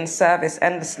 to be in service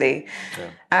endlessly.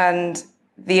 And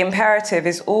the imperative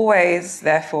is always,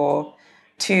 therefore,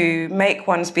 to make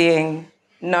one's being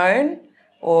known,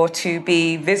 or to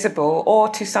be visible, or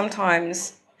to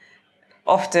sometimes,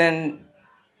 often,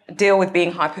 deal with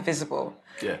being hypervisible.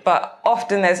 But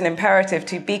often there's an imperative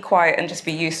to be quiet and just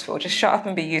be useful. Just shut up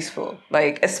and be useful,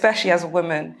 like, especially as a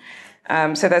woman.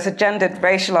 So there's a gendered,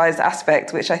 racialized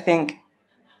aspect, which I think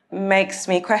makes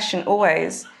me question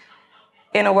always,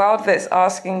 in a world that's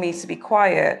asking me to be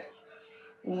quiet,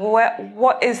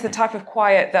 what is the type of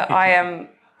quiet that I am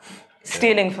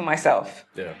stealing for myself?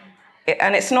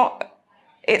 And it's not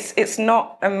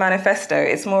a manifesto,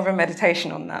 it's more of a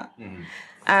meditation on that.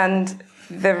 And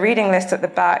the reading list at the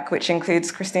back, which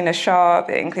includes Christina Sharp,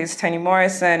 it includes Toni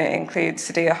Morrison, it includes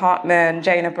Saidiya Hartman,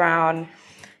 Jana Brown,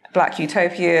 Black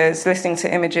Utopias, Listening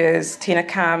to Images, Tina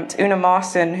Campt, Una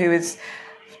Marson, who is,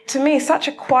 to me, such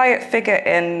a quiet figure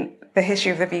in the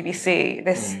history of the BBC.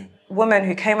 This woman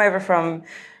who came over from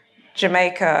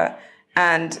Jamaica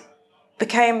and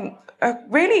became a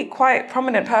really quite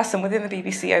prominent person within the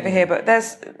BBC over here, but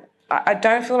I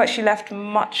don't feel like she left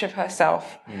much of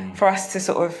herself for us to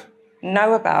sort of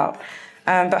know about.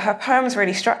 But her poems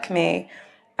really struck me.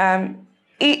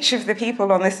 Each of the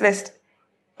people on this list,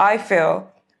 I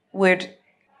feel, would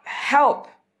help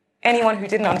anyone who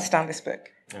didn't understand this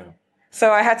book.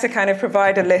 So I had to kind of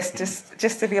provide a list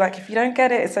just to be like, if you don't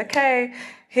get it, it's okay.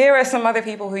 Here are some other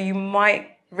people who you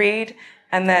might read,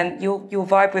 and then you'll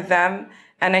vibe with them,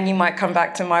 and then you might come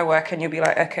back to my work and you'll be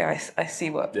like, okay, I see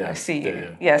what I see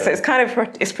you. So it's kind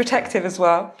of it's protective as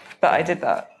well that I did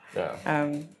that.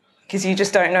 Because you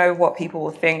just don't know what people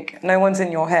will think. No one's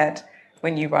in your head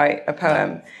when you write a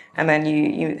poem, and then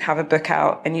you have a book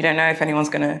out, and you don't know if anyone's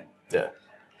going to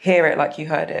hear it like you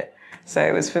heard it. So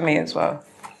it was for me as well.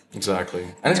 Exactly.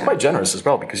 And it's quite generous as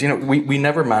well, because, you know, we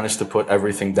never manage to put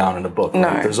everything down in a book.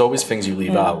 Right? No. There's always things you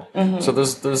leave out. So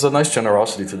there's a nice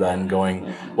generosity to that, and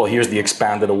going, well, here's the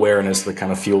expanded awareness that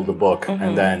kind of fueled the book,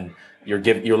 and then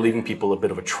you're leaving people a bit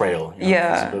of a trail. You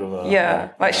know?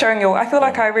 Like showing your. I feel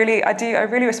like I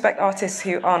really respect artists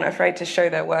who aren't afraid to show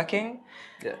their working.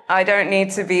 I don't need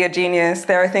to be a genius.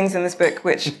 There are things in this book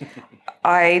which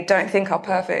I don't think are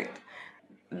perfect.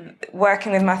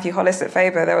 Working with Matthew Hollis at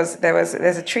Faber,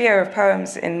 there's a trio of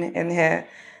poems in here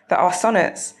that are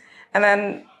sonnets, and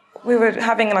then we were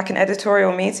having like an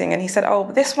editorial meeting, and he said, "Oh,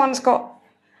 this one's got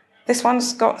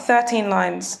 13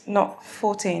 lines, not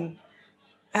 14,"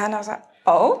 and I was like,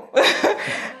 "Oh,"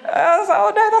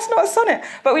 "Oh no, that's not a sonnet."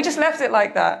 But we just left it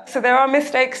like that. So there are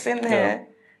mistakes in here,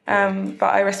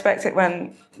 but I respect it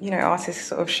when, you know, artists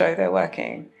sort of show their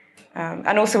working.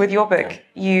 And also with your book,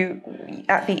 you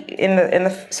in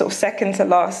the sort of second to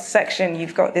last section,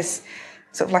 you've got this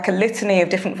sort of like a litany of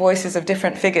different voices of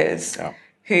different figures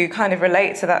who kind of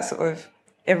relate to that sort of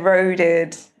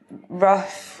eroded,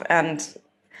 rough, and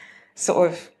sort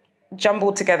of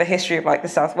jumbled together history of like the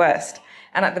Southwest.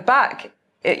 And at the back,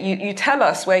 you tell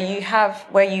us where you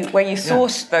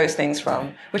sourced those things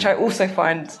from, which I also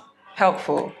find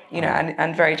helpful,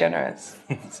 and very generous.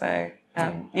 So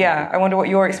I wonder what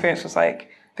your experience was like,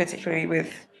 particularly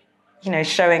with,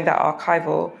 showing that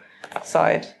archival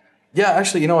side. Yeah,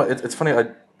 actually, it's funny.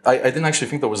 I didn't actually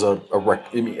think there was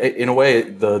in a way,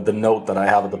 the note that I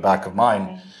have at the back of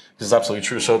mine is absolutely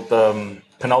true. So the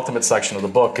penultimate section of the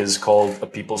book is called A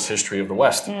People's History of the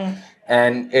West.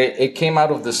 And it came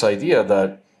out of this idea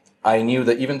that I knew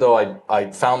that even though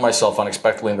I found myself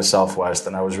unexpectedly in the Southwest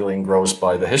and I was really engrossed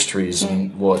by the histories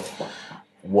and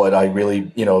what I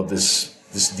really,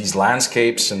 these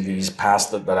landscapes and these paths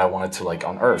that I wanted to like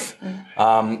unearth.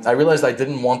 I realized I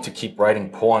didn't want to keep writing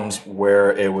poems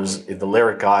where it was the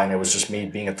lyric guy and it was just me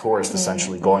being a tourist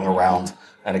essentially going around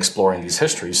and exploring these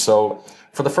histories. So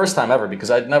for the first time ever, because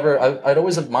I'd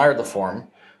always admired the form.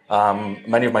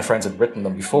 Many of my friends had written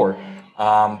them before,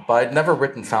 but I'd never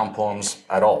written found poems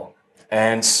at all.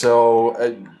 And so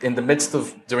in the midst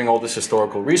of doing all this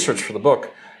historical research for the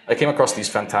book, I came across these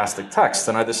fantastic texts,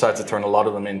 and I decided to turn a lot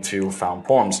of them into found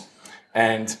poems.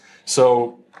 And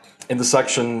so in the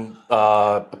section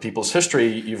People's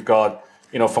History, you've got,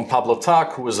 from Pablo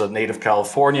Tak, who was a native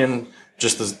Californian,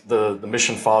 just as the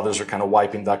Mission Fathers are kind of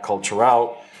wiping that culture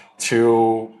out,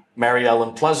 to Mary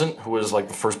Ellen Pleasant, who was like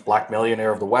the first black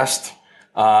millionaire of the West,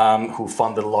 who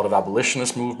funded a lot of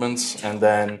abolitionist movements, and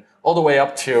then all the way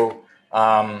up to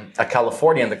a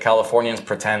Californian that Californians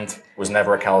pretend was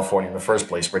never a Californian in the first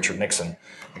place, Richard Nixon,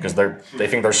 because they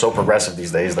think they're so progressive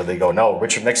these days that they go, no,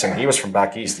 Richard Nixon, he was from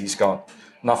back east, he's got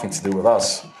nothing to do with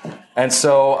us. And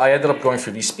so I ended up going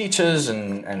through these speeches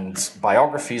and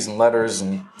biographies and letters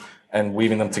and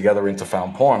weaving them together into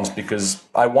found poems because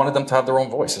I wanted them to have their own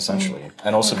voice, essentially.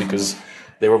 And also because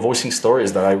they were voicing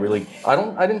stories that I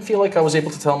didn't feel like I was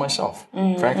able to tell myself,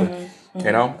 frankly,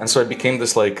 And so it became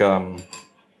this like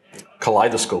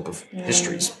kaleidoscope of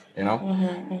histories, I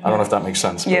don't know if that makes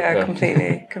sense. But, yeah,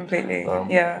 completely.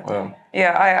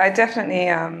 I definitely,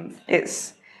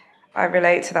 I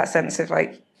relate to that sense of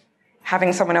like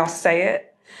having someone else say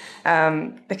it,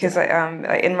 because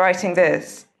in writing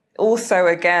this, also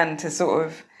again to sort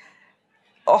of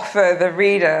offer the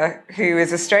reader who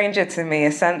is a stranger to me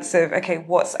a sense of, okay,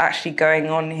 what's actually going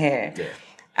on here? Yeah.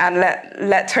 And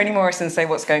let Toni Morrison say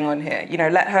what's going on here.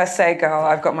 Let her say, girl,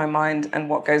 I've got my mind and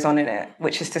what goes on in it,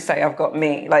 which is to say I've got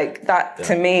me. Like that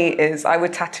to me is, I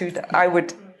would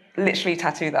literally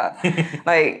tattoo that.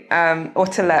 Or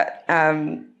to let,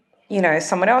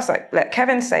 someone else, like let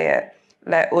Kevin say it,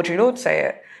 let Audre Lorde say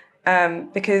it.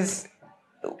 Because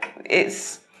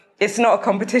it's not a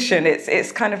competition.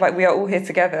 It's kind of like we are all here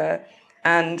together.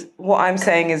 And what I'm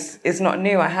saying is not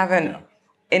new. I haven't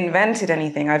invented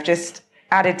anything. I've just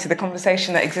added to the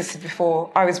conversation that existed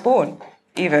before I was born,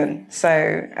 even.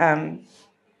 So, I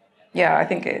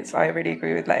think I really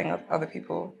agree with letting other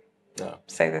people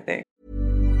say the thing.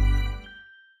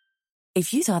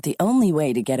 If you thought the only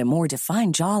way to get a more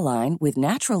defined jawline with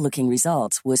natural-looking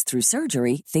results was through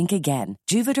surgery, think again.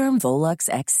 Juvederm Volux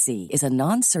XC is a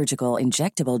non-surgical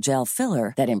injectable gel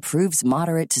filler that improves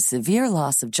moderate to severe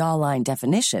loss of jawline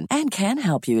definition and can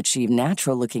help you achieve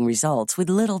natural-looking results with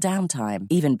little downtime.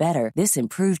 Even better, this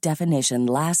improved definition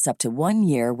lasts up to 1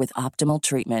 year with optimal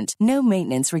treatment. No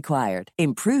maintenance required.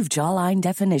 Improve jawline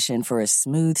definition for a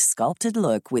smooth, sculpted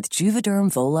look with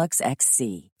Juvederm Volux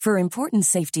XC. For important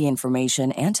safety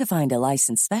information and to find a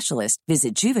licensed specialist,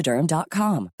 visit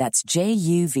Juvederm.com. That's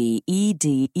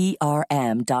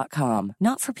JUVEDERM.com.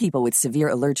 Not for people with severe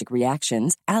allergic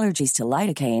reactions, allergies to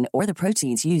lidocaine, or the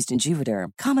proteins used in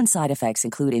Juvederm. Common side effects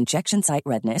include injection site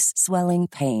redness, swelling,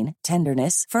 pain,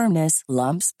 tenderness, firmness,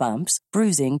 lumps, bumps,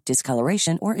 bruising,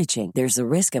 discoloration, or itching. There's a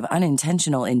risk of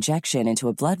unintentional injection into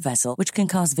a blood vessel, which can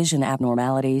cause vision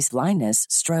abnormalities, blindness,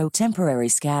 stroke, temporary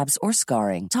scabs, or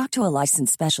scarring. Talk to a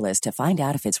licensed specialist to find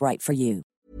out if it's right for you.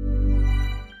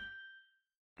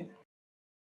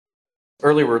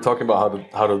 Earlier we were talking about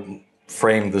how to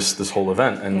frame this whole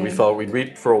event, and we thought we'd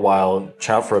read for a while,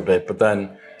 chat for a bit, but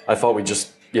then I thought we'd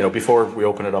just, before we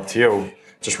open it up to you,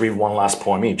 just read one last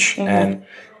poem each. And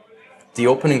the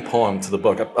opening poem to the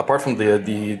book, apart from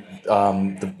the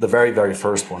very, very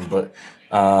first one, but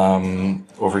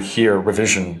over here,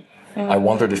 Revision, I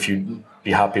wondered if you'd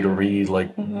be happy to read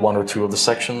like one or two of the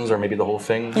sections, or maybe the whole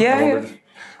thing. Yeah,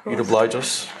 you'd oblige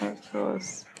us. Of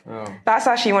course. Oh. That's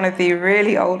actually one of the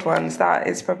really old ones. That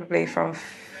is probably from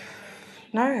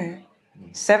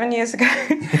 7 years ago.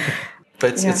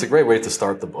 But it's a great way to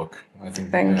start the book, I think.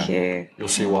 Thank you. You'll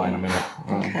see why in a minute.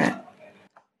 Okay.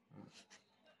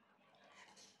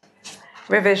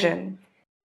 Revision.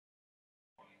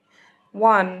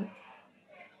 1.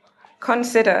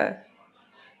 Consider.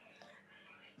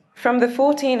 From the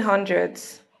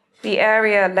 1400s, the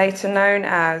area later known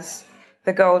as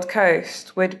the Gold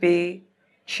Coast would be,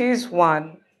 choose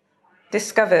one,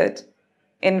 discovered,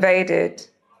 invaded,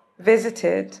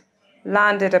 visited,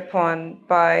 landed upon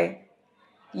by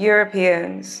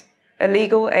Europeans,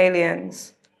 illegal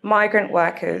aliens, migrant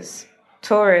workers,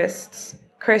 tourists,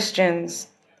 Christians,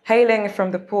 hailing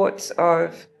from the ports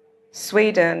of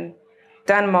Sweden,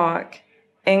 Denmark,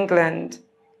 England,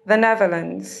 the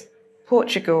Netherlands,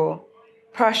 Portugal,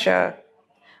 Prussia.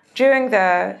 During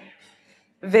their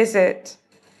visit,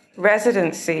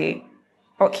 residency,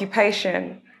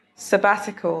 occupation,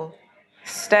 sabbatical,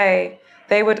 stay,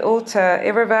 they would alter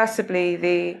irreversibly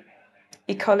the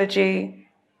ecology,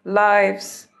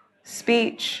 lives,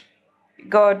 speech,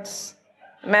 gods,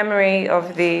 memory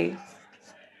of the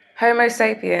Homo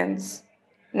sapiens,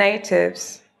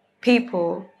 natives,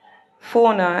 people,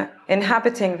 fauna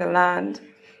inhabiting the land.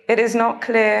 It is not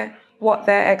clear what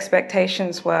their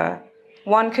expectations were.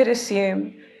 One could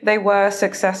assume they were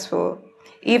successful,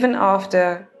 even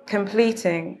after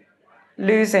completing,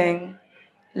 losing,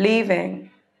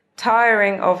 leaving,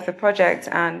 tiring of the project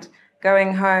and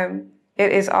going home.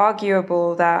 It is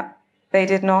arguable that they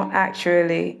did not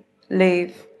actually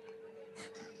leave.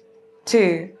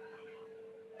 2.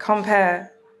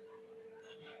 Compare.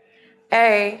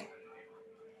 A.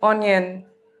 Onion,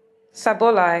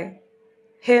 sabolai,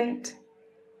 hint,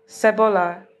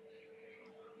 cebola.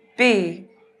 B.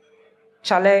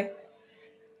 Chale,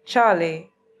 Charlie,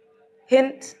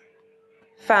 hint,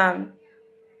 fam.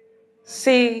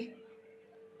 C.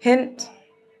 Hint,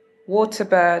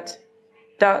 waterbird,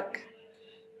 duck,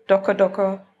 doko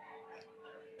doko.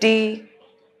 D.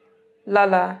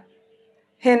 Lala,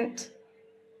 hint,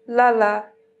 lala,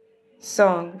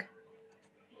 song.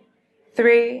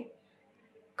 3.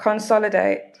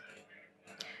 Consolidate.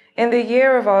 In the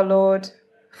year of our Lord,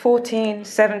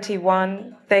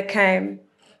 1471, they came.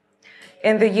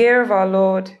 In the year of our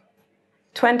Lord,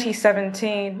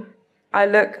 2017, I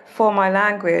look for my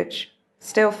language,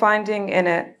 still finding in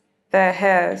it their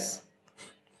hairs.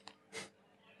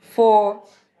 4.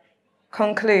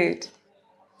 Conclude.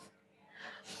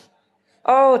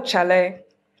 Oh, Chale.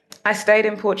 I stayed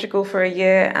in Portugal for a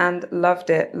year and loved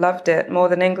it, more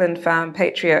than England, fam,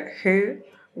 patriot. Who?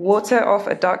 Water off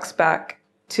a duck's back,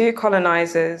 2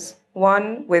 colonizers,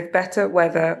 1 with better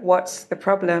weather. What's the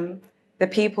problem? The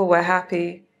people were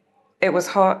happy. It was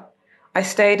hot. I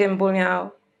stayed in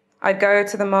Bulhão. I'd go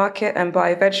to the market and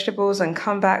buy vegetables and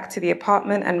come back to the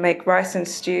apartment and make rice and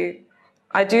stew.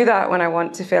 I do that when I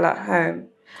want to feel at home.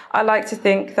 I like to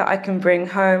think that I can bring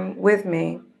home with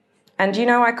me. And you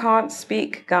know I can't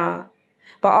speak Ga,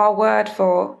 but our word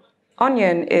for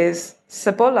onion is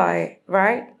cebolai,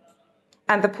 right?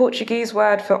 And the Portuguese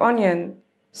word for onion,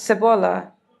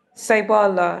 cebola,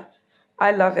 cebola.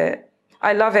 I love it.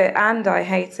 I love it and I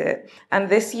hate it. And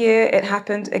this year it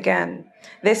happened again,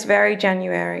 this very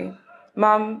January.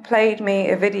 Mum played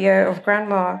me a video of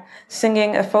Grandma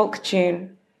singing a folk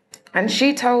tune, and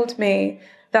she told me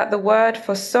that the word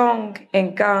for song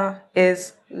in Ga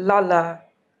is lala.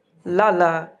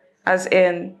 Lala, as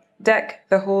in deck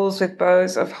the halls with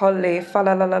bows of holly,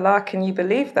 fa-la-la-la-la, can you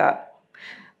believe that?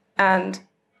 And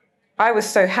I was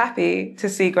so happy to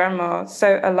see Grandma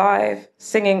so alive,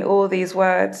 singing all these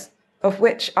words, of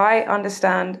which I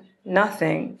understand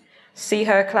nothing. See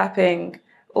her clapping,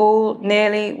 all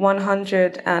nearly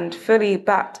 100 and fully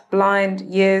bat blind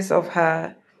years of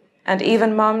her. And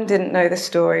even Mum didn't know the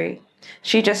story.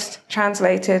 She just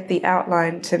translated the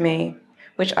outline to me,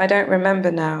 which I don't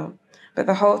remember now. But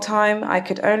the whole time I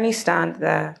could only stand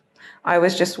there. I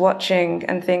was just watching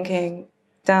and thinking,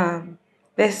 damn,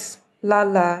 this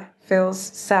la-la feels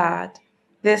sad.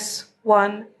 This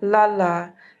one la-la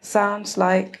sounds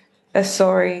like a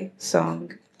sorry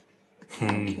song.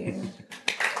 Thank you.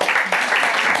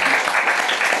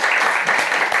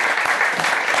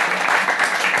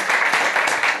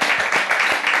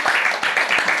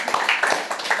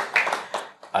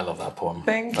 I love that poem.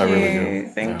 Thank you. I really do.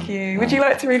 Thank you. Would you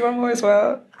like to read one more as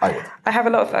well? I would. I have a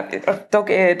lot of, I've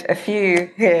dog-eared a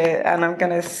few here, and I'm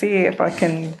going to see if I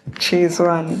can choose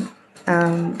one.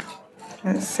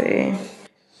 Let's see.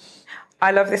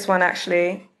 I love this one,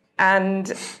 actually.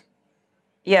 And,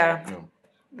 yeah.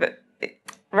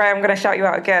 Ray, I'm going to shout you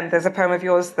out again. There's a poem of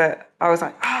yours that I was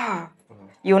like,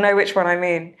 you'll know which one I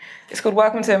mean. It's called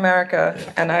Welcome to America,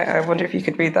 and I wonder if you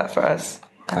could read that for us.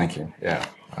 Thank you. Yeah.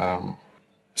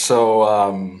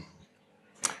 So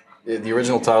the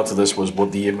original title to this was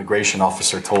What the Immigration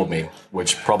Officer Told Me,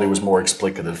 which probably was more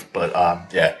explicative, but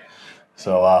yeah.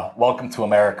 So welcome to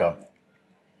America.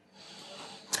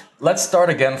 Let's start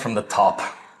again from the top.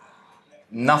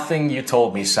 Nothing you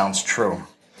told me sounds true.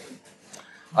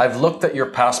 I've looked at your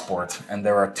passport and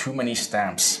there are too many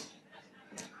stamps.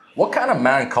 What kind of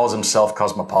man calls himself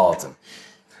cosmopolitan?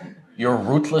 You're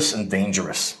ruthless and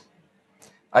dangerous.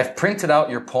 I've printed out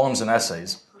your poems and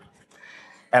essays,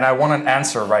 and I want an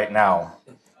answer right now.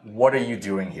 What are you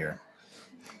doing here?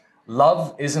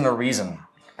 Love isn't a reason,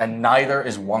 and neither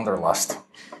is wanderlust.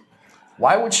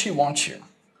 Why would she want you?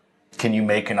 Can you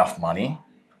make enough money?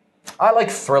 I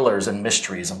like thrillers and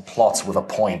mysteries and plots with a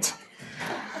point.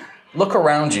 Look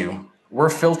around you. We're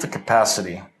filled to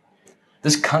capacity.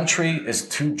 This country is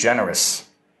too generous.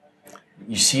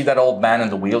 You see that old man in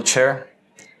the wheelchair?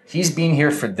 He's been here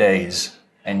for days,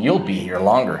 and you'll be here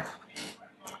longer.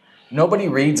 Nobody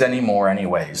reads anymore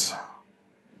anyways.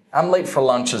 I'm late for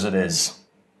lunch as it is,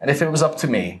 and if it was up to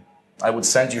me, I would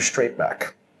send you straight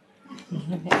back.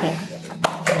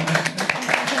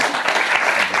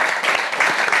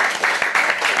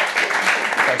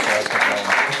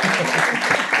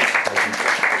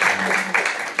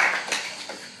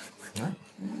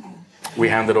 We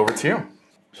hand it over to you.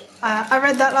 I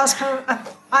read that last poem.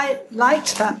 I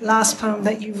liked that last poem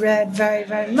that you read very,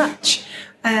 very much.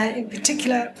 In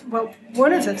particular, well,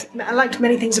 I liked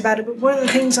many things about it, but one of the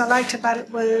things I liked about it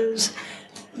was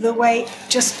the way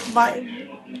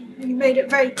you made it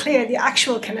very clear the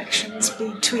actual connections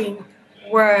between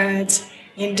words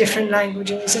in different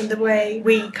languages and the way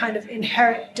we kind of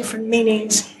inherit different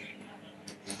meanings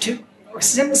or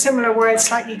similar words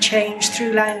slightly change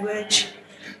through language.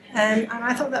 And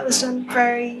I thought that was done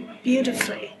very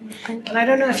beautifully. And I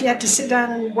don't know if you had to sit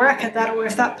down and work at that or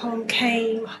if that poem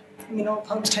came, all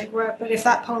poems take work, but if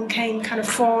that poem came kind of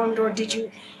formed, or did you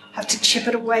have to chip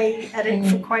it away at it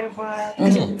for quite a while?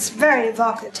 Because it's very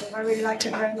evocative. I really liked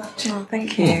it very much. Oh,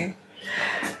 thank you.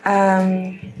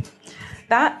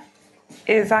 That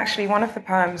is actually one of the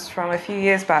poems from a few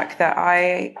years back that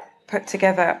I put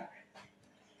together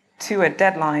to a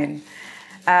deadline.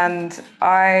 And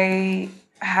I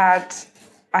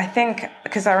think,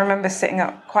 because I remember sitting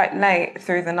up quite late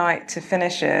through the night to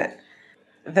finish it,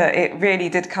 that it really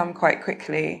did come quite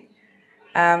quickly,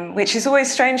 which is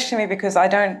always strange to me because I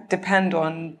don't depend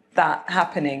on that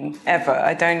happening ever.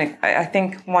 I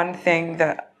think one thing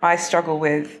that I struggle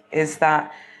with is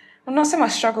that, well, not so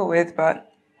much struggle with,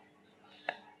 but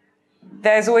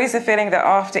there's always a feeling that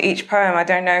after each poem, I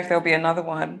don't know if there'll be another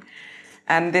one.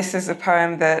 And this is a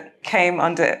poem that came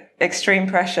under extreme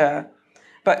pressure,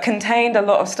 but contained a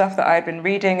lot of stuff that I'd been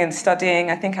reading and studying.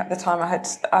 I think at the time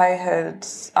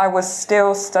I was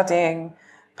still studying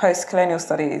post-colonial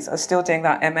studies. I was still doing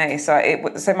that MA. So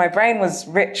my brain was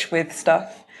rich with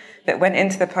stuff that went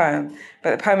into the poem,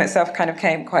 but the poem itself kind of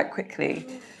came quite quickly.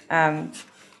 And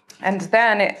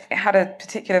then it had a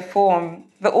particular form.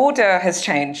 The order has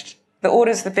changed. The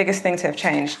order is the biggest thing to have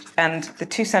changed. And the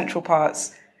two central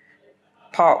parts,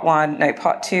 part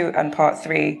 2 and part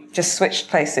 3 just switched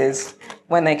places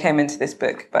when they came into this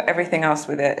book, but everything else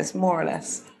with it is more or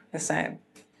less the same.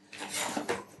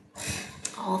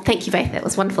 Oh, thank you both. It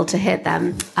was wonderful to hear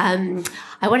them.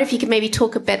 I wonder if you could maybe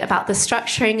talk a bit about the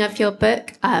structuring of your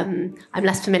book. I'm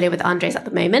less familiar with Andre's at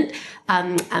the moment,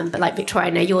 but like Victoria,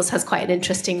 I know yours has quite an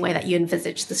interesting way that you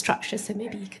envisage the structure, so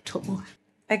maybe you could talk more.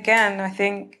 Again, I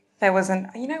think there was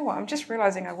you know what, I'm just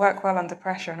realising I work well under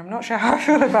pressure and I'm not sure how I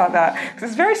feel about that because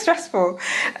it's very stressful.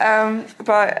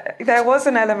 But there was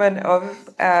an element of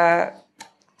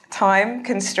time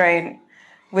constraint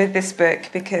with this book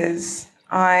because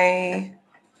in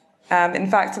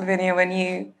fact, Lavinia, when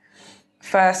you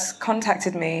first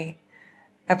contacted me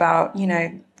about,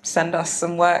 send us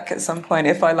some work at some point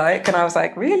if I like, and I was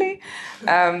like, really?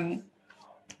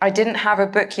 I didn't have a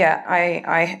book yet.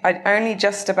 I'd only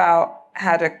just about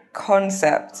had a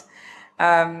concept.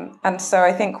 And so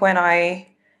I think when I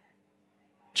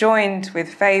joined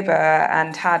with Faber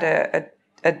and had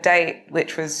a date,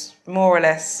 which was more or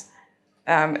less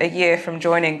a year from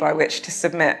joining by which to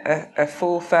submit a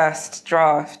full first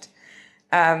draft,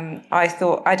 I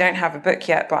thought, I don't have a book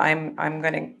yet, but I'm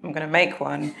going to make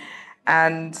one.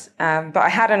 But I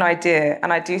had an idea,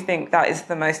 and I do think that is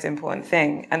the most important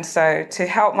thing. And so to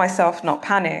help myself not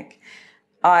panic,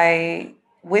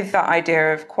 with that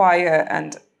idea of quiet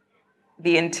and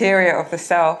the interior of the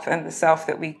self and the self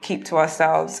that we keep to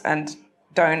ourselves and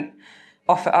don't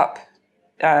offer up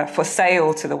for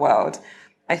sale to the world,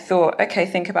 I thought, okay,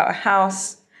 think about a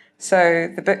house. So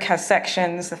the book has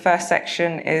sections. The first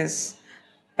section is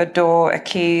a door, a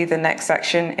key. The next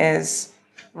section is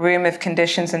room of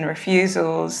conditions and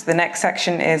refusals. The next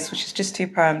section is, which is just 2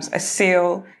 poems, a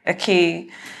seal, a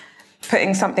key,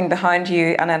 putting something behind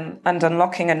you, and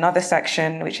unlocking another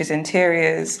section, which is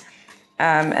interiors.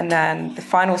 And then the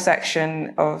final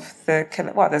section of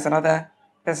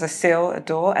there's a seal, a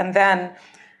door. And then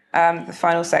the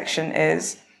final section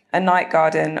is a night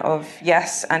garden of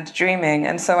yes and dreaming.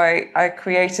 And so I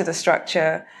created a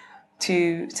structure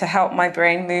to help my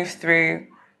brain move through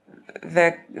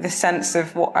the sense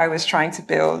of what I was trying to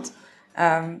build.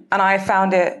 And I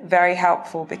found it very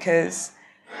helpful because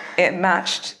it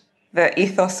matched the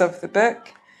ethos of the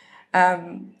book.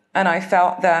 And I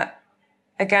felt that,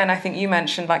 again, I think you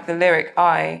mentioned like the lyric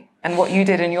I, and what you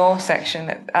did in your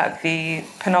section at the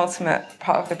penultimate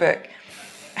part of the book,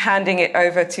 handing it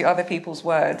over to other people's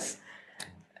words.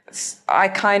 I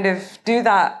kind of do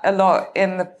that a lot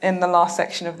in the last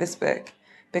section of this book,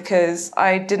 because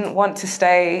I didn't want to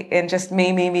stay in just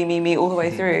me all the way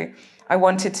through. I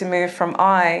wanted to move from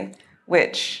I,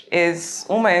 which is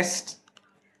almost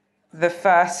the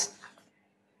first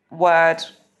word,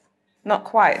 not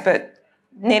quite, but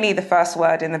nearly the first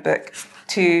word in the book,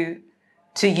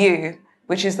 to you,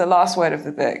 which is the last word of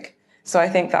the book. So I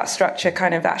think that structure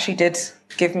kind of actually did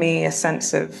give me a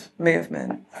sense of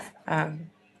movement.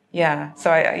 So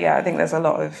I think there's a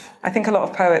lot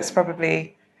of poets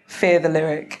probably fear the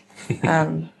lyric.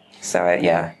 That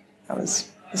was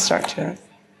the structure.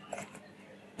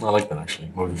 I like that,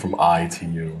 actually, moving from I to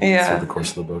you through the course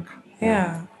of the book.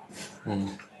 Yeah.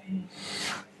 And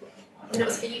it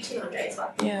was for you too, Andre, as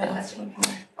well. Yeah.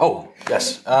 Oh,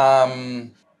 yes.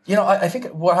 I think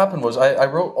what happened was I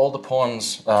wrote all the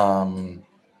poems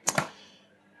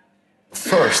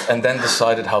first, and then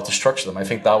decided how to structure them. I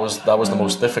think that was the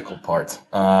most difficult part,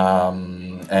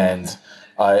 and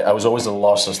I was always at a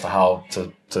loss as to how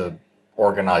to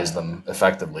organize them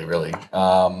effectively, really.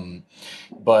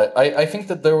 But I think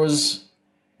that there was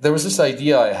this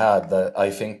idea I had that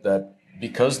I think that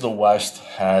because the West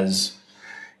has,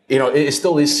 it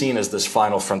still is seen as this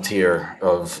final frontier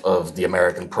of the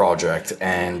American project,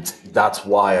 and that's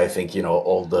why I think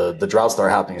all the droughts that are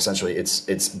happening, essentially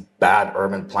it's bad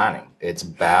urban planning, it's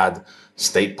bad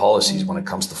state policies when it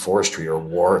comes to forestry or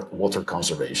water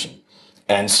conservation.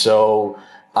 And so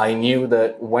I knew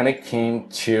that when it came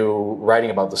to writing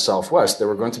about the Southwest, there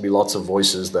were going to be lots of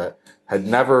voices that had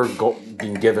never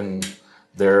been given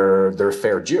their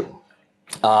fair due.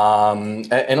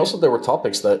 And also there were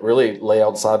topics that really lay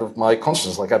outside of my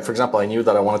consciousness. Like, for example, I knew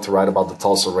that I wanted to write about the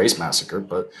Tulsa Race Massacre,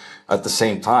 but at the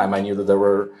same time, I knew that there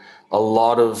were a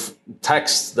lot of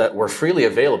texts that were freely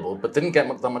available, but didn't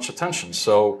get that much attention.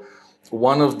 So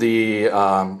one of the,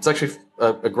 it's actually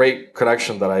a great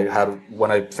connection that I had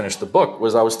when I finished the book,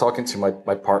 was I was talking to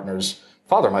my partner's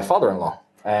father, my father-in-law.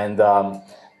 And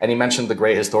he mentioned the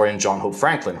great historian John Hope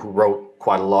Franklin, who wrote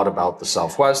quite a lot about the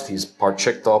Southwest. He's part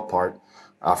Chickasaw, part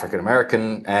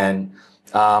African-American. And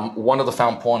one of the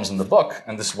found poems in the book,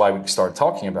 and this is why we started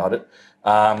talking about it,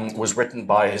 was written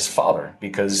by his father,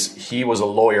 because he was a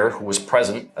lawyer who was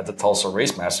present at the Tulsa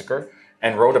Race Massacre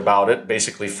and wrote about it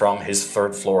basically from his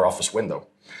third floor office window.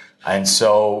 And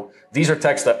so these are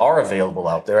texts that are available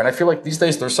out there. And I feel like these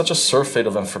days there's such a surfeit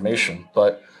of information,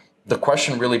 but the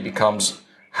question really becomes,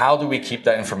 how do we keep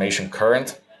that information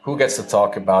current? Who gets to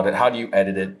talk about it? How do you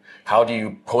edit it? How do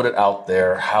you put it out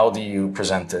there? How do you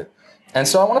present it? And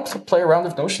so I wanted to play around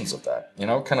with notions of that,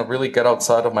 kind of really get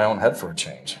outside of my own head for a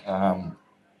change.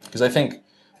 Because I think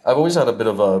I've always had a bit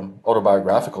of an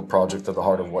autobiographical project at the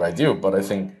heart of what I do, but I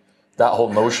think that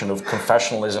whole notion of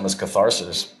confessionalism as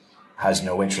catharsis has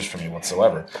no interest for me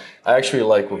whatsoever. I actually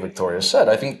like what Victoria said.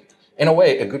 I think, in a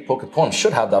way, a good poem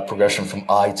should have that progression from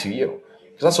I to you.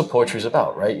 Because that's what poetry is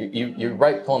about, right? You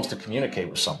write poems to communicate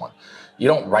with someone. You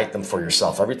don't write them for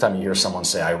yourself. Every time you hear someone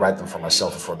say, I write them for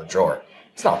myself or for the drawer,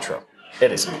 it's not true.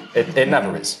 It isn't. It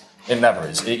never is. It never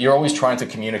is. You're always trying to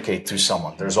communicate to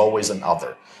someone. There's always an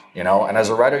other, And as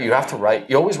a writer, you have to write.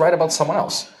 You always write about someone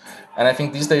else. And I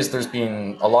think these days there's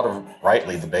been a lot of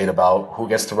rightly debate about who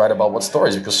gets to write about what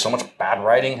stories, because so much bad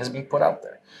writing has been put out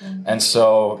there. Mm-hmm. And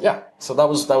so, so that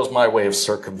was my way of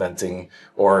circumventing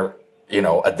or,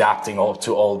 adapting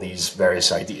to all these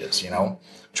various ideas,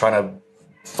 trying to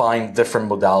find different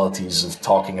modalities of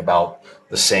talking about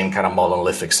the same kind of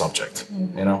monolithic subject,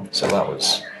 So that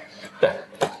was,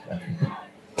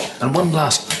 And one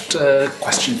last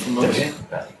question from over here.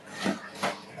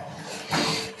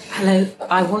 Hello,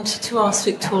 I wanted to ask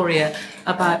Victoria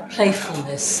about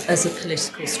playfulness as a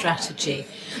political strategy.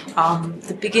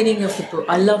 The beginning of the book,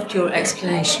 I loved your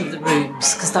explanation of the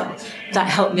rooms, because that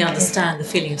helped me understand the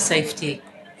feeling of safety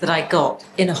that I got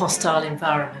in a hostile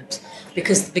environment,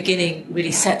 because the beginning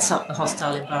really sets up the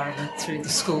hostile environment through the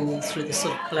school, through the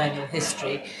sort of colonial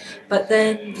history. But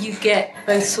then you get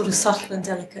both sort of subtle and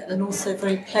delicate and also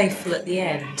very playful at the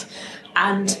end.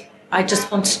 And I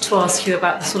just wanted to ask you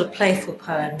about the sort of playful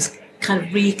poems, kind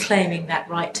of reclaiming that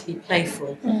right to be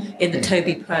playful in the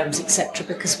Toby poems, etc.,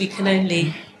 because we can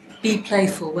only be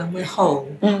playful when we're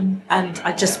whole. And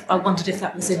I wondered if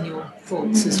that was in your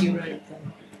thoughts as you wrote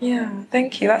them. Yeah,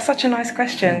 thank you. That's such a nice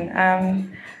question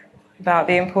about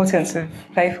the importance of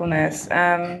playfulness.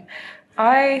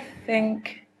 I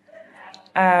think,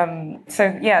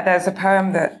 there's a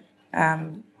poem that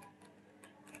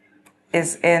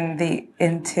is in the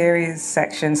interiors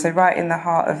section, so right in the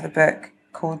heart of the book,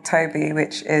 called Toby,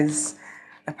 which is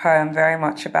a poem very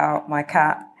much about my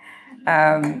cat.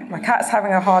 My cat's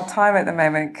having a hard time at the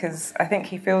moment because I think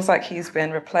he feels like he's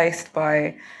been replaced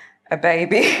by a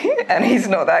baby and he's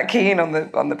not that keen on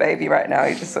the baby right now.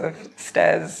 He just sort of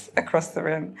stares across the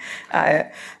room at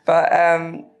it. But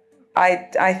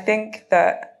I think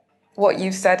that what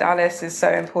you've said, Alice, is so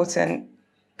important,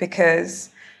 because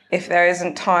if there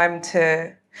isn't time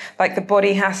to, like, the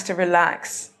body has to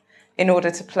relax in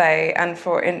order to play, and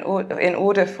in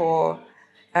order for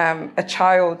a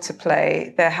child to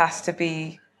play, there has to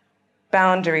be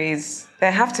boundaries.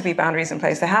 There have to be boundaries in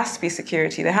place. There has to be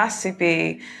security. There has to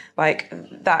be like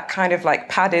that kind of like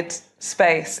padded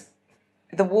space.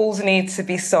 The walls need to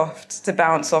be soft to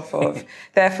bounce off of.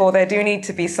 Therefore, there do need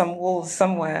to be some walls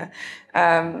somewhere.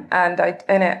 And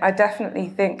I definitely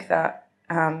think that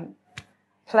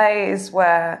play is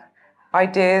where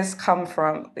ideas come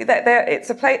from.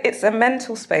 It's a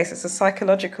mental space. It's a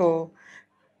psychological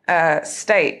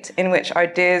state in which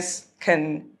ideas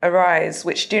can arise,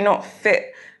 which do not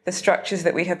fit the structures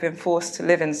that we have been forced to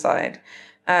live inside.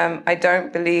 I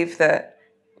don't believe that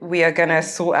we are going to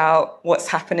sort out what's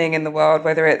happening in the world,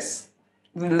 whether it's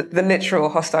the literal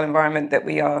hostile environment that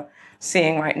we are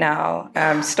seeing right now,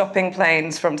 stopping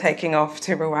planes from taking off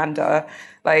to Rwanda.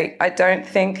 Like, I don't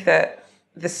think that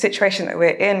the situation that we're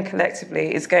in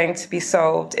collectively is going to be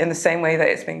solved in the same way that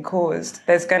it's been caused.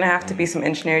 There's going to have to be some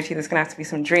ingenuity, there's going to have to be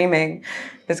some dreaming,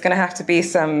 there's going to have to be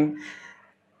some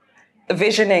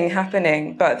visioning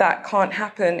happening, but that can't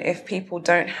happen if people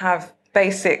don't have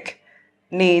basic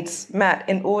needs met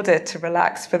in order to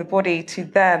relax, for the body to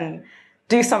then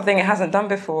do something it hasn't done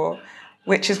before,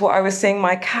 which is what I was seeing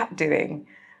my cat doing,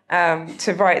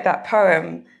 to write that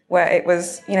poem where it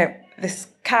was, this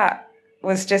cat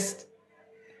was just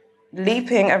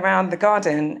leaping around the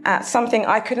garden at something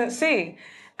I couldn't see.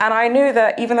 And I knew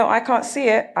that even though I can't see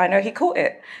it, I know he caught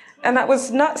it. And that was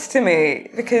nuts to me,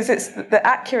 because it's the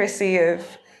accuracy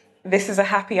of this is a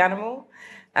happy animal,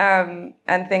 and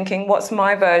thinking, what's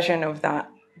my version of that?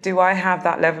 Do I have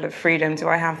that level of freedom? Do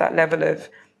I have that level of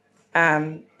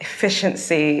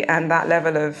efficiency and that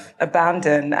level of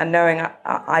abandon, and knowing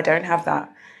I don't have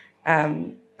that?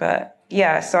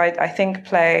 So I think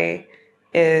play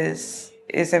is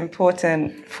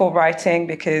important for writing,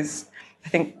 because I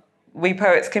think we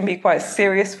poets can be quite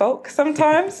serious folk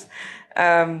sometimes.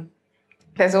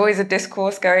 There's always a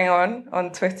discourse going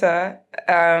on Twitter.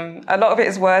 A lot of it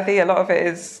is worthy, a lot of it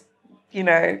is,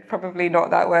 probably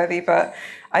not that worthy, but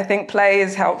I think play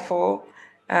is helpful,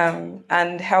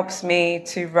 and helps me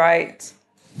to write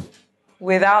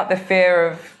without the fear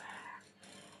of,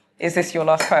 is this your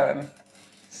last poem?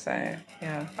 So,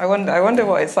 yeah, I wonder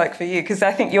what it's like for you, because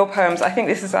I think your poems, I think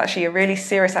this is actually a really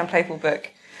serious and playful book.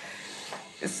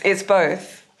 It's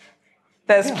both.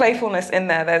 There's playfulness in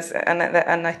there.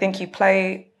 And I think you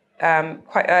play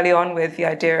quite early on with the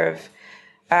idea of,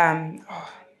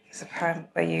 it's a poem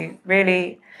where you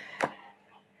really,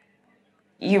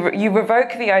 you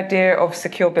revoke the idea of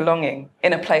secure belonging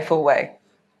in a playful way.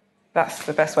 That's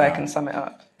the best way I can sum it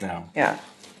up. Yeah,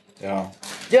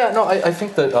 no, I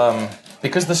think that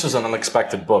because this is an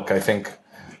unexpected book, I think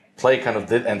play kind of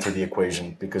did enter the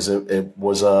equation, because it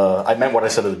was, I meant what I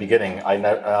said at the beginning.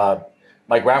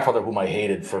 My grandfather, whom I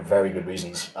hated for very good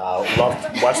reasons,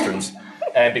 loved Westerns.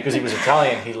 And because he was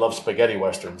Italian, he loved spaghetti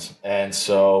Westerns. And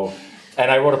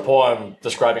I wrote a poem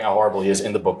describing how horrible he is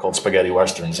in the book called Spaghetti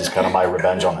Westerns. It's kind of my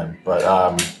revenge on him, but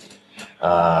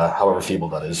however feeble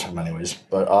that is in many ways.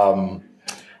 But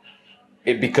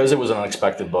because it was an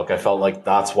unexpected book, I felt like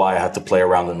that's why I had to play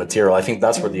around with material. I think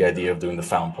that's where the idea of doing the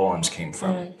found poems came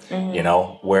from,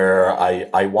 where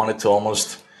I wanted to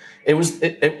almost,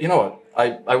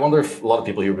 I wonder if a lot of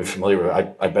people here will be familiar with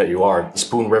it. I bet you are. The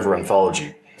Spoon River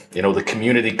Anthology. The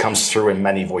community comes through in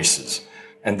many voices.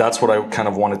 And that's what I kind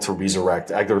of wanted to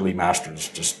resurrect. Edgar Lee Masters,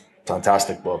 just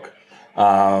fantastic book.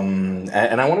 And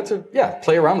I wanted to,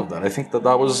 play around with that. I think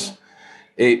that was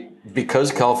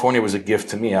because California was a gift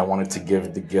to me, I wanted to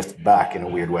give the gift back in a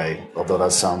weird way, although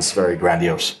that sounds very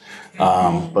grandiose.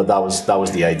 But that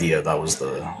was the idea. That was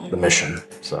the mission.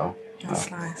 So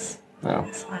that's nice. No.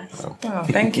 Oh,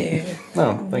 thank you.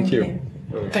 No, thank you.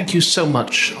 Thank you so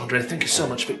much, Andre. Thank you so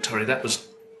much, Victoria. That was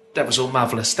all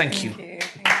marvellous. Thank you.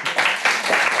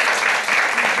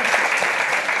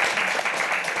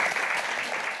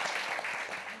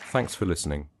 Thanks for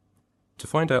listening. To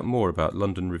find out more about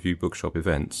London Review Bookshop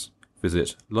events,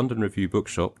 visit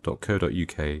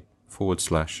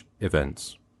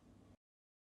londonreviewbookshop.co.uk/events.